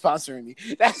 That's who's sponsoring me.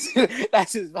 That's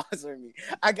who's sponsoring me.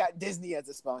 I got Disney as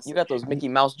a sponsor. You got those Mickey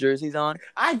Mouse jerseys on?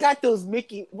 I got those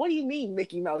Mickey. What do you mean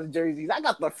Mickey Mouse jerseys? I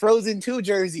got the Frozen 2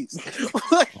 jerseys.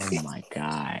 Oh my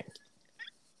god.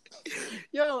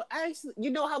 Yo, actually, you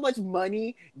know how much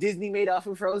money Disney made off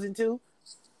of Frozen 2?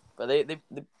 But they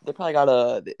probably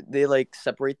got they like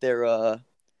separate their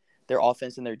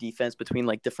offense and their defense between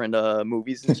like different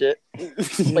movies and shit.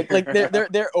 like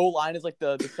their O-line is like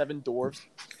the seven dwarfs.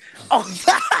 Oh,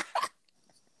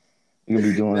 You'll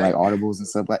be doing like audibles and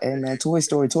stuff like, hey man, Toy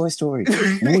Story,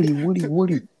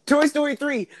 Woody. Toy Story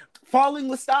 3, Falling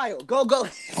with Style. Go.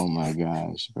 Oh my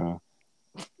gosh, bro.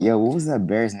 Yo, what was that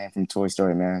bear's name from Toy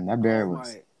Story, man? That bear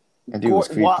that dude was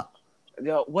creepy.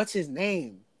 Yo, what's his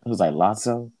name? It was like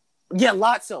Lotso. Yeah,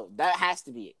 Lotso. That has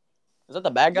to be it. Is that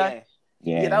the bad guy?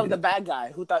 Yeah, that was the bad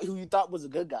guy who you thought was a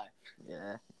good guy.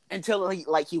 Yeah. Until he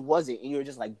wasn't, and you were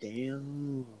just like,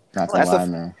 damn. Not to lie,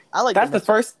 man. I like the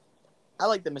first. I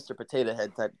like the Mr. Potato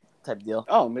Head type deal.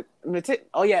 Oh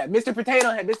yeah, Mr. Potato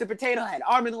Head,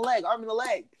 arm in the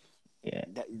leg. Yeah,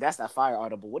 that's that fire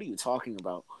audible. What are you talking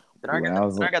about? I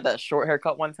got that short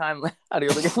haircut one time. How do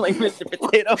you look like Mr.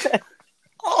 Potato Head?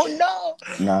 Oh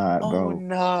no! Nah, Oh bro.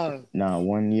 no! Nah,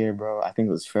 1 year, bro. I think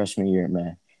it was freshman year,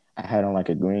 man. I had on like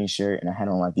a green shirt and I had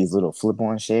on like these little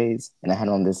flip-on shades and I had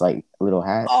on this like little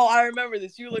hat. Oh, I remember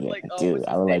this. You look Yeah, like dude, what's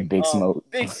I his look like name? Big Smoke.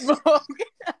 Big Smoke.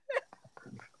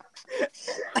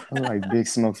 I look like Big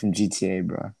Smoke from GTA,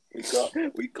 bro.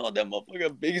 we called that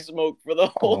motherfucker Big Smoke for the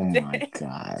whole Oh my day.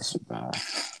 gosh, bro.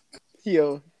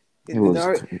 Yo, It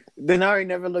was Denari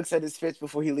never looks at his fits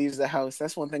before he leaves the house.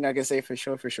 That's one thing I can say for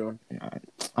sure.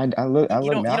 I look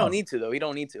You now. don't need to though. You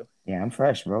don't need to. Yeah, I'm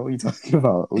fresh, bro. What are you talking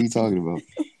about? What are you talking about?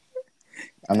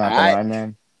 I'm not gonna Alright. lie,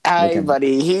 man. Hey, Looking-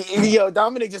 buddy.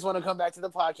 Dominic just want to come back to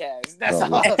the podcast. That's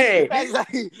Bro, all. Hey.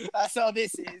 That's all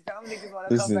this is. Dominic just want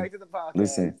to come back to the podcast.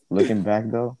 Listen, looking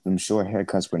back though, them short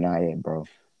haircuts were not it, bro.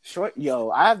 Short,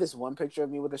 yo, I have this one picture of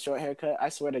me with a short haircut. I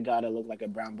swear to God, I look like a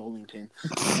brown bowling pin.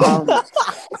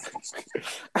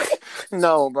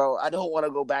 No, bro, I don't want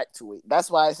to go back to it. That's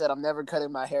why I said I'm never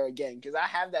cutting my hair again, because I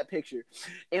have that picture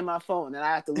in my phone and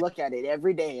I have to look at it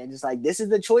every day and just like, this is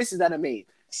the choices that I made.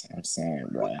 I'm saying,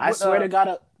 bro. I swear to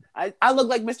God, I look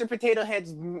like Mr. Potato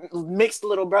Head's mixed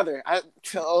little brother.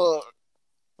 What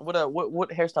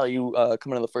hairstyle are you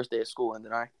coming to the first day of school in,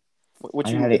 Denari? What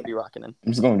you gonna be rocking in?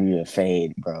 I'm just gonna be a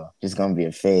fade, bro. Just gonna be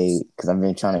a fade because I've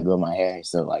been trying to grow my hair,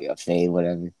 so like a fade,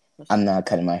 whatever. I'm not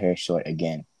cutting my hair short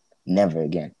again. Never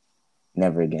again.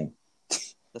 Never again.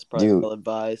 That's probably well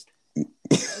advised.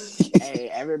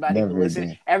 Hey, everybody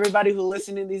who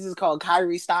listening, these is called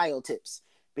Kyrie style tips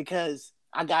because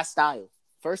I got style.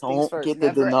 First things first. Get the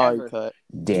Denari cut.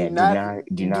 Yeah,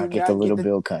 do not get the little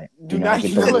bill cut. Do not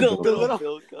get the little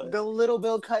bill cut. The little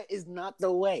bill cut is not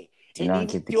the way.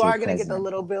 If you are gonna get the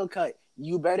little bill cut,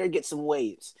 you better get some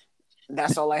waves.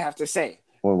 That's all I have to say.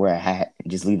 Or wear a hat.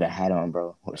 Just leave a hat on,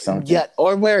 bro, or something. Yeah,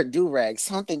 or wear a do-rag.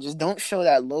 Something. Just don't show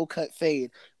that low cut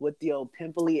fade with the old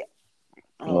pimply.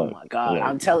 Oh my God!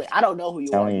 I'm telling. I don't know who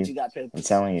you are, but you got pimples. I'm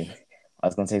telling you. I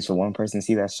was gonna take for one person to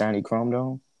see that shiny chrome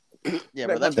dome. Yeah,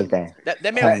 but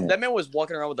that man was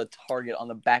walking around with a target on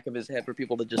the back of his head for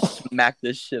people to just smack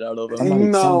this shit out of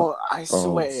him. I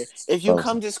swear. If you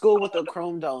come to school with a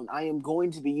chrome dome, I am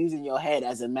going to be using your head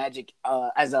as a magic,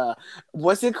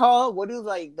 what's it called? What do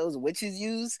like those witches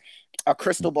use? A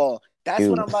crystal ball. That's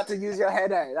what I'm about to use your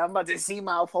head at. I'm about to see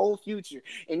my whole future.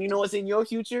 And you know what's in your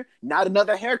future? Not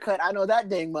another haircut. I know that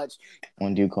dang much.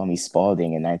 One dude called me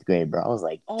Spalding in 9th grade, bro. I was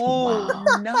like, wow.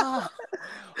 No.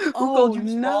 Who called you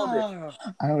Spalding?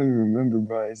 I don't even remember,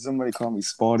 bro. Somebody called me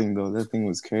Spalding, though. That thing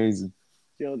was crazy.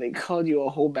 Yo, they called you a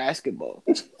whole basketball.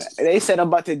 They said I'm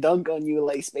about to dunk on you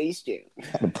like Space Jam.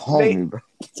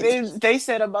 They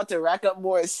said I'm about to rack up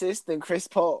more assists than Chris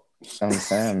Paul. I'm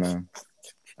saying, man.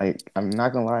 Like, I'm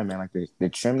not gonna lie, man. Like the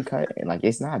trim cut, like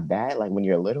it's not bad. Like when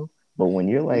you're little, but when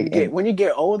you're like when you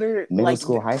get older, middle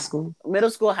school, high school,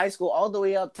 all the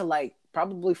way up to like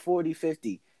probably 40,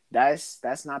 50.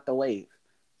 That's not the wave.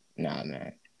 Nah,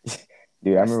 man.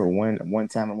 Dude, I remember one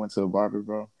time I went to a barber,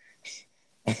 bro,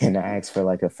 and I asked for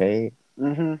like a fade,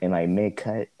 and like mid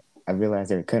cut, I realized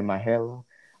they were cutting my hair low.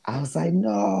 I was like,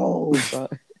 no.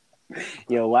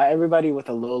 Yo, why everybody with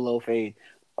a low fade?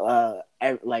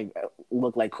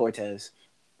 Look like Cortez.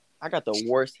 I got the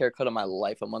worst haircut of my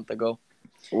life a month ago.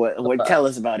 What? Tell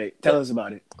us about it. Tell us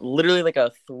about it. Literally like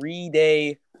a 3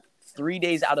 days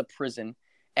out of prison,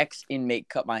 ex-inmate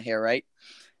cut my hair, right?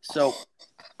 So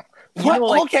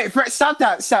okay, stop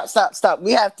that. Stop.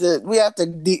 We have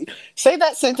to say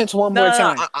that sentence one more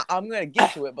time. I'm gonna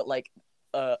get to it, but like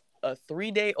a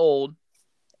 3-day-old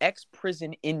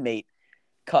ex-prison inmate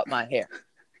cut my hair,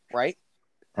 right?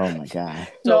 Oh my God.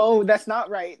 No, that's not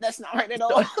right. That's not right at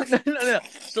all. No.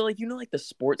 So like like the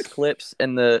sports clips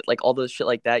and the like all the shit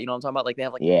like that, you know what I'm talking about? Like they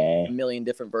have like a million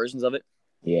different versions of it.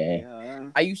 Yeah.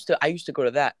 I used to go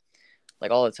to that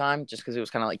like all the time just because it was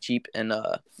kind of like cheap and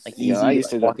like easy. I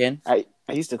used to walk in.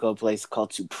 I used to go to a place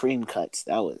called Supreme Cuts.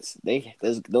 That was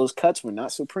those cuts were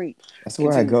not Supreme. That's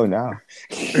where I go now.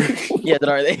 Yeah, that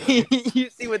are they? You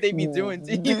see what they be doing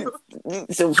to you.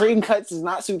 Supreme Cuts is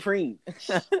not Supreme.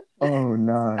 Oh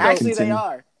no! Actually, they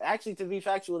are. Actually, to be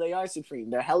factual, they are Supreme.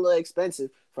 They're hella expensive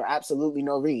for absolutely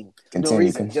no reason.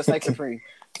 Just like Supreme.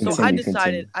 So I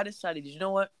decided. You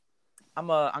know what? I'm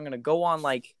gonna go on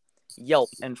like Yelp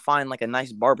and find like a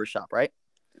nice barber shop, right?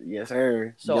 Yes,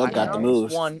 sir. So I got the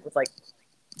moves. One with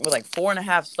like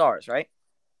 4.5 stars, right?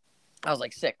 I was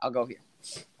like, sick. I'll go here.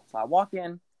 So I walk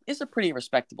in. It's a pretty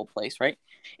respectable place, right?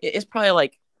 It's probably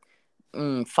like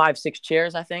 5-6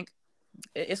 chairs, I think.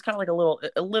 It's kind of like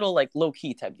a little like low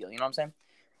key type deal. You know what I'm saying?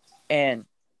 And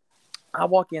I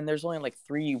walk in. There's only like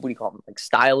 3. What do you call them? Like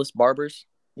stylist barbers.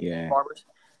 Yeah. Barbers.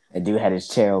 That dude had his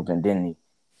chair open, didn't he?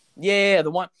 Yeah,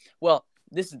 the one. Well,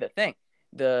 this is the thing.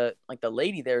 the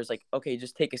lady there is like, okay,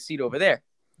 just take a seat over there,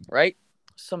 right?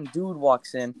 Some dude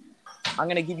walks in. I'm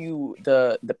gonna give you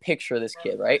the picture of this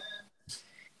kid, right?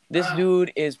 This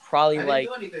dude is probably like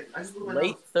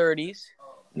late 30s.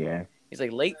 Yeah. He's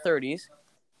like late 30s.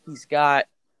 He's got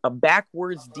a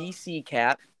backwards DC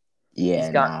cap. Yeah,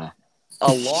 He's got nah.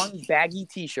 a long baggy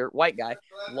t-shirt, white guy,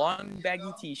 long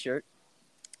baggy t-shirt.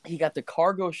 He got the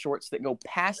cargo shorts that go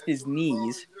past his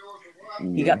knees.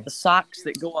 He got the socks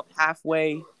that go up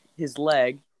halfway his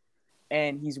leg,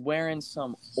 and he's wearing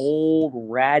some old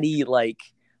ratty like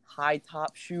high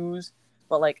top shoes,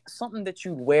 but like something that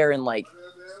you'd wear in like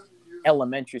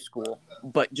elementary school,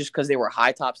 but just because they were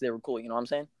high tops, they were cool. You know what I'm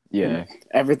saying? Yeah.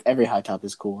 Every high top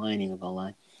is cool. I ain't even gonna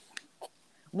lie.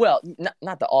 Well,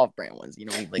 not the off-brand ones, you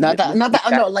know. Like Not that.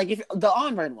 No, like if the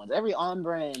on-brand ones. Every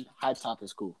on-brand high top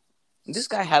is cool. This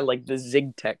guy had like the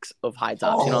Zig-Tex of high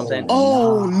tops. You know what I'm saying?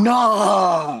 Oh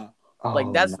no!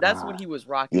 Like that's what he was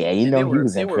rocking. Yeah, you And know they he were,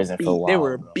 was they in were prison beat. for a while. They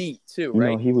were bro. beat too, You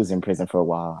right? know he was in prison for a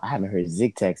while. I haven't heard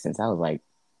Zig-Tex since I was like,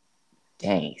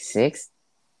 dang, 6?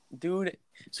 Dude,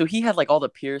 so he had like all the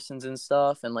piercings and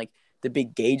stuff and like the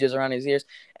big gauges around his ears.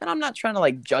 And I'm not trying to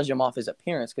like judge him off his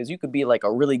appearance because you could be like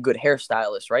a really good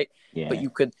hairstylist, right? Yeah. But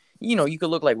you could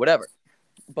look like whatever.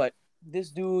 But this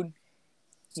dude,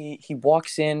 he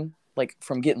walks in like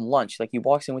from getting lunch. Like he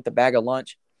walks in with the bag of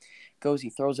lunch, he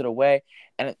throws it away.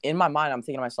 And in my mind, I'm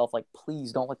thinking to myself, like,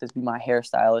 please don't let this be my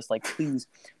hairstylist. Like,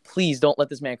 please don't let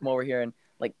this man come over here and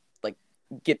like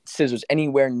get scissors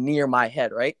anywhere near my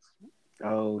head, right?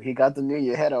 Oh, he got them near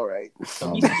your head, all right.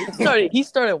 So he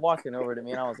started walking over to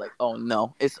me, and I was like, "Oh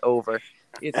no, it's over.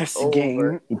 It's That's over."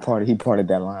 game. He parted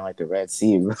that line like the Red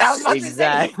Sea. Bro. I was about to say,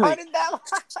 Exactly. he parted that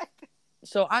line.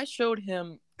 So I showed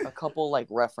him a couple like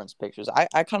reference pictures.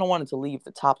 I kind of wanted to leave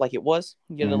the top like it was,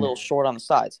 get it a little short on the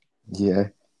sides. Yeah.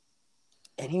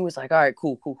 And he was like, "All right,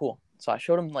 cool." So I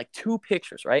showed him like 2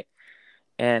 pictures, right?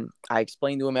 And I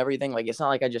explained to him everything. Like, it's not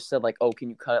like I just said like, "Oh, can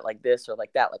you cut it like this or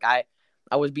like that?" Like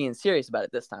I was being serious about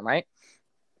it this time, right?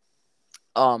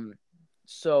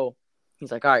 So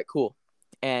he's like, "All right, cool."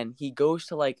 And he goes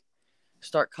to like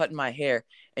start cutting my hair,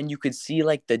 and you could see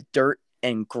like the dirt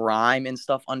and grime and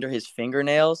stuff under his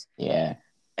fingernails. Yeah.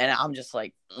 And I'm just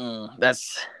like,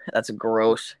 that's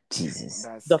gross. Jesus.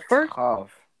 That's The first,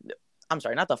 tough. I'm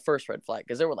sorry, not the first red flag,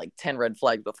 because there were like 10 red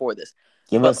flags before this.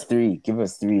 Give us 3. Give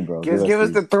us 3, bro. Give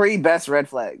us the 3 best red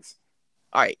flags.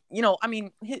 All right, I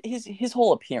mean, his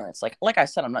whole appearance, like I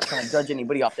said, I'm not trying to judge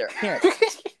anybody off their appearance,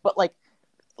 but like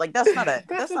that's not a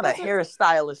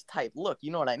hairstylist type look.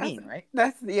 You know what I mean, right?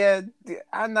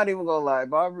 I'm not even gonna lie.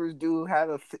 Barbers do have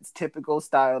a typical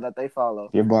style that they follow.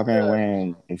 If your barber ain't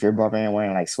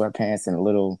wearing like sweatpants and a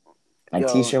little like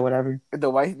t-shirt, whatever. The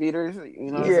wife beaters,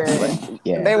 you know.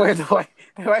 Yeah. They wear the white.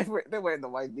 They're wearing the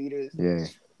white beaters. Yeah.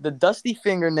 The dusty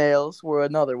fingernails were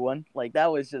another one. Like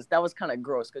that was kind of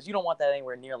gross because you don't want that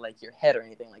anywhere near like your head or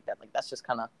anything like that. Like that's just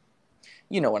kind of,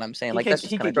 you know what I'm saying? Like that's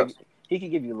just kind of gross. He could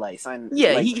give you lice.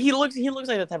 Yeah, like, he looks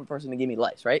like the type of person to give me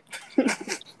lice, right?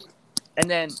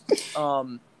 And then,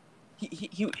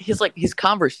 his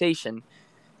conversation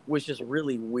was just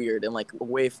really weird and like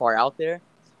way far out there.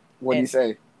 What did he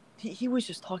say? He was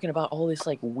just talking about all this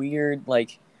like weird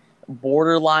like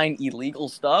borderline illegal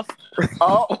stuff.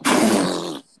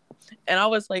 Oh. And I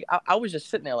was like, I was just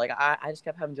sitting there, like I just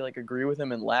kept having to like agree with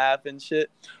him and laugh and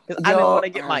shit because I didn't want to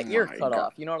get my ear cut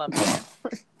off. You know what I'm saying?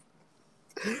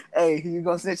 Hey, you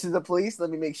gonna snitch to the police?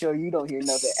 Let me make sure you don't hear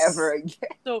nothing ever again.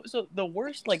 So the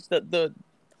worst, like the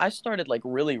I started like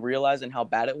really realizing how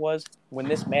bad it was when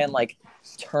this man like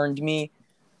turned me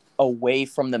away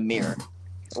from the mirror,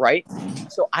 right?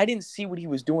 So I didn't see what he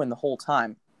was doing the whole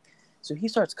time. So he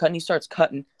starts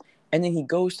cutting, and then he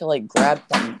goes to like grab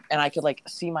something, and I could like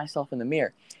see myself in the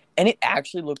mirror, and it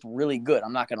actually looked really good.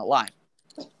 I'm not gonna lie.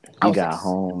 You got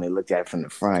home and looked at it from the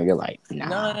front. You're like,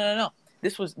 nah. No.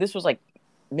 This was like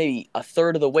maybe a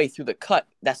third of the way through the cut.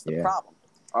 That's the problem.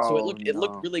 So it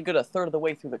looked really good a third of the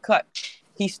way through the cut.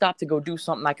 He stopped to go do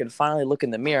something. I could finally look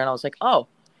in the mirror, and I was like, oh,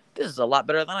 this is a lot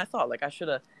better than I thought. Like I should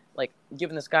have like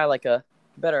given this guy like a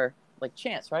better like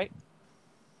chance, right?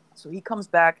 So he comes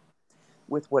back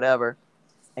with whatever,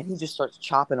 and he just starts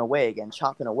chopping away again,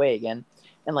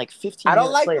 and like 15 I don't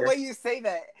minutes like later, the way you say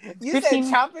that. You said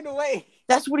chopping away.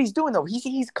 That's what he's doing though.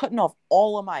 He's cutting off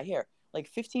all of my hair. Like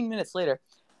 15 minutes later,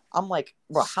 I'm like,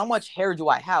 bro, how much hair do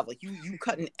I have? Like you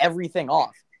cutting everything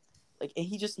off. Like and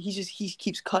he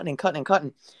keeps cutting,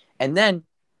 and then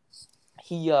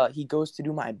he goes to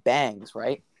do my bangs,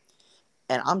 right?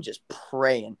 And I'm just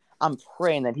praying. I'm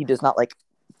praying that he does not like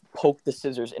poke the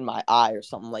scissors in my eye or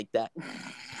something like that.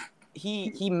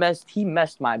 He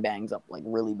messed my bangs up like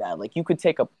really bad. Like you could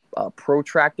take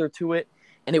protractor to it,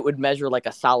 and it would measure like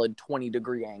a solid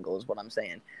 20-degree angle. Is what I'm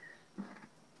saying.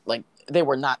 Like they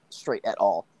were not straight at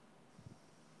all.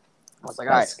 I was like,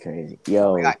 all right. That's crazy.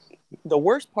 Yo. Like, the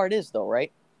worst part is though,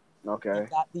 right? Okay. You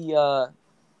got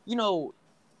the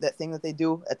that thing that they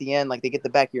do at the end, like they get the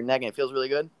back of your neck and it feels really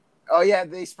good. Oh yeah,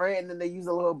 they spray it and then they use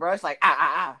a little brush like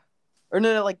Or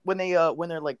no, like when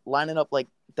they're like lining up like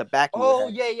the back of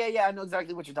your head. Yeah. I know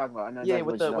exactly what you're talking about. I know Yeah,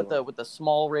 exactly with the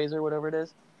small razor, whatever it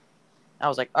is. I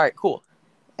was like, all right, cool.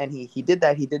 And he did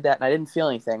that, and I didn't feel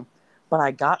anything. But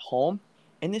I got home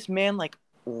and this man like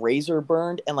razor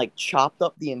burned and like chopped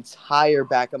up the entire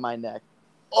back of my neck.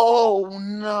 Oh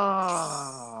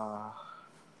no.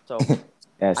 So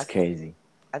That's crazy.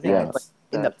 I think Yes. like,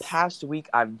 in the past week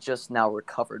I've just now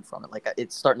recovered from it. Like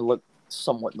it's starting to look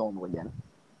somewhat normal again.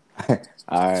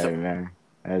 All right, man.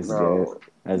 That's good.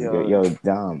 That's good. Yo,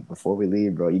 Dom, before we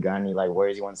leave, bro, you got any like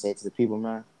words you want to say to the people,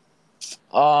 man?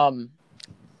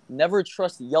 Never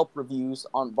trust Yelp reviews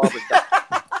on barbershop.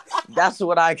 That's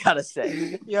what I gotta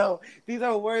say. Yo, these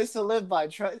are words to live by.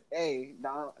 Hey,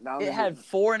 it had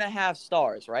 4.5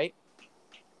 stars, right?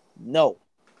 No,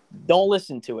 don't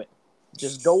listen to it.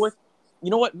 Just go with, you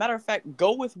know what? Matter of fact,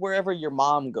 go with wherever your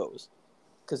mom goes,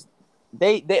 because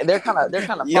they're kind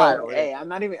of Yo, hey, I'm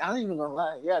not even gonna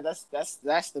lie. Yeah, that's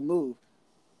the move.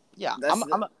 Yeah, I'm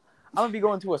gonna be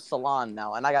going to a salon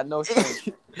now, and I got no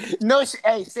shame.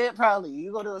 Hey, say it proudly.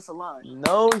 You go to a salon.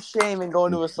 No shame in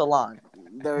going to a salon.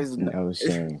 There is no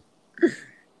shame.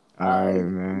 All right,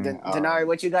 man. Denari,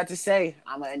 what you got to say?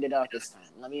 I'm gonna end it off this time.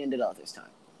 Let me end it off this time.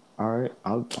 All right,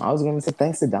 I was gonna say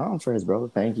thanks to Dom first, bro.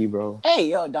 Thank you, bro. Hey,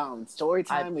 yo, Dom, story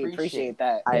time. We appreciate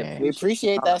that. We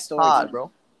appreciate that story time,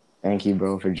 bro. Thank you,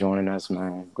 bro, for joining us,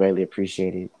 man. Greatly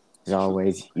appreciate it. As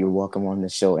always, you're welcome on the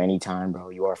show anytime, bro.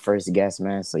 You are first guest,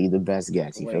 man, so you're the best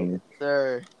guest. You feel me?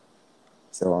 Sir.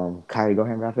 So, Kyrie, go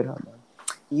ahead and wrap it up, man.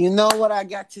 You know what I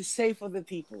got to say for the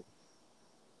people?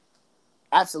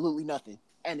 Absolutely nothing.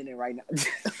 Ending it right now.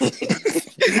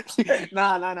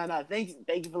 No. Thank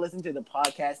you for listening to the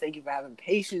podcast. Thank you for having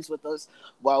patience with us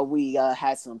while we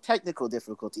had some technical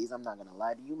difficulties. I'm not gonna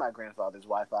lie to you. My grandfather's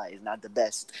Wi-Fi is not the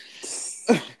best,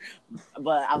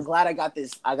 but I'm glad I got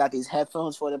this. I got these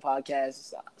headphones for the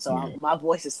podcast, so my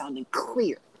voice is sounding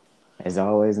clear. As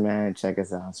always, man, check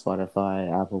us out on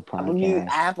Spotify, Apple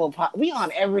Podcasts. We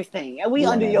on everything, and we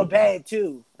under your bed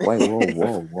too. Wait,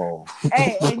 whoa.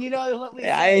 Hey, and you know what we say?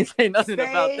 I ain't say nothing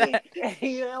about that.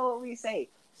 You know what we say?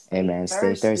 Hey, man,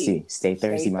 stay thirsty. Stay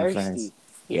thirsty, my friends.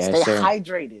 Yes, stay sir.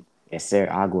 hydrated. Yes, sir.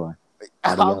 Agua.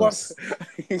 Agua.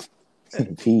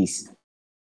 Peace.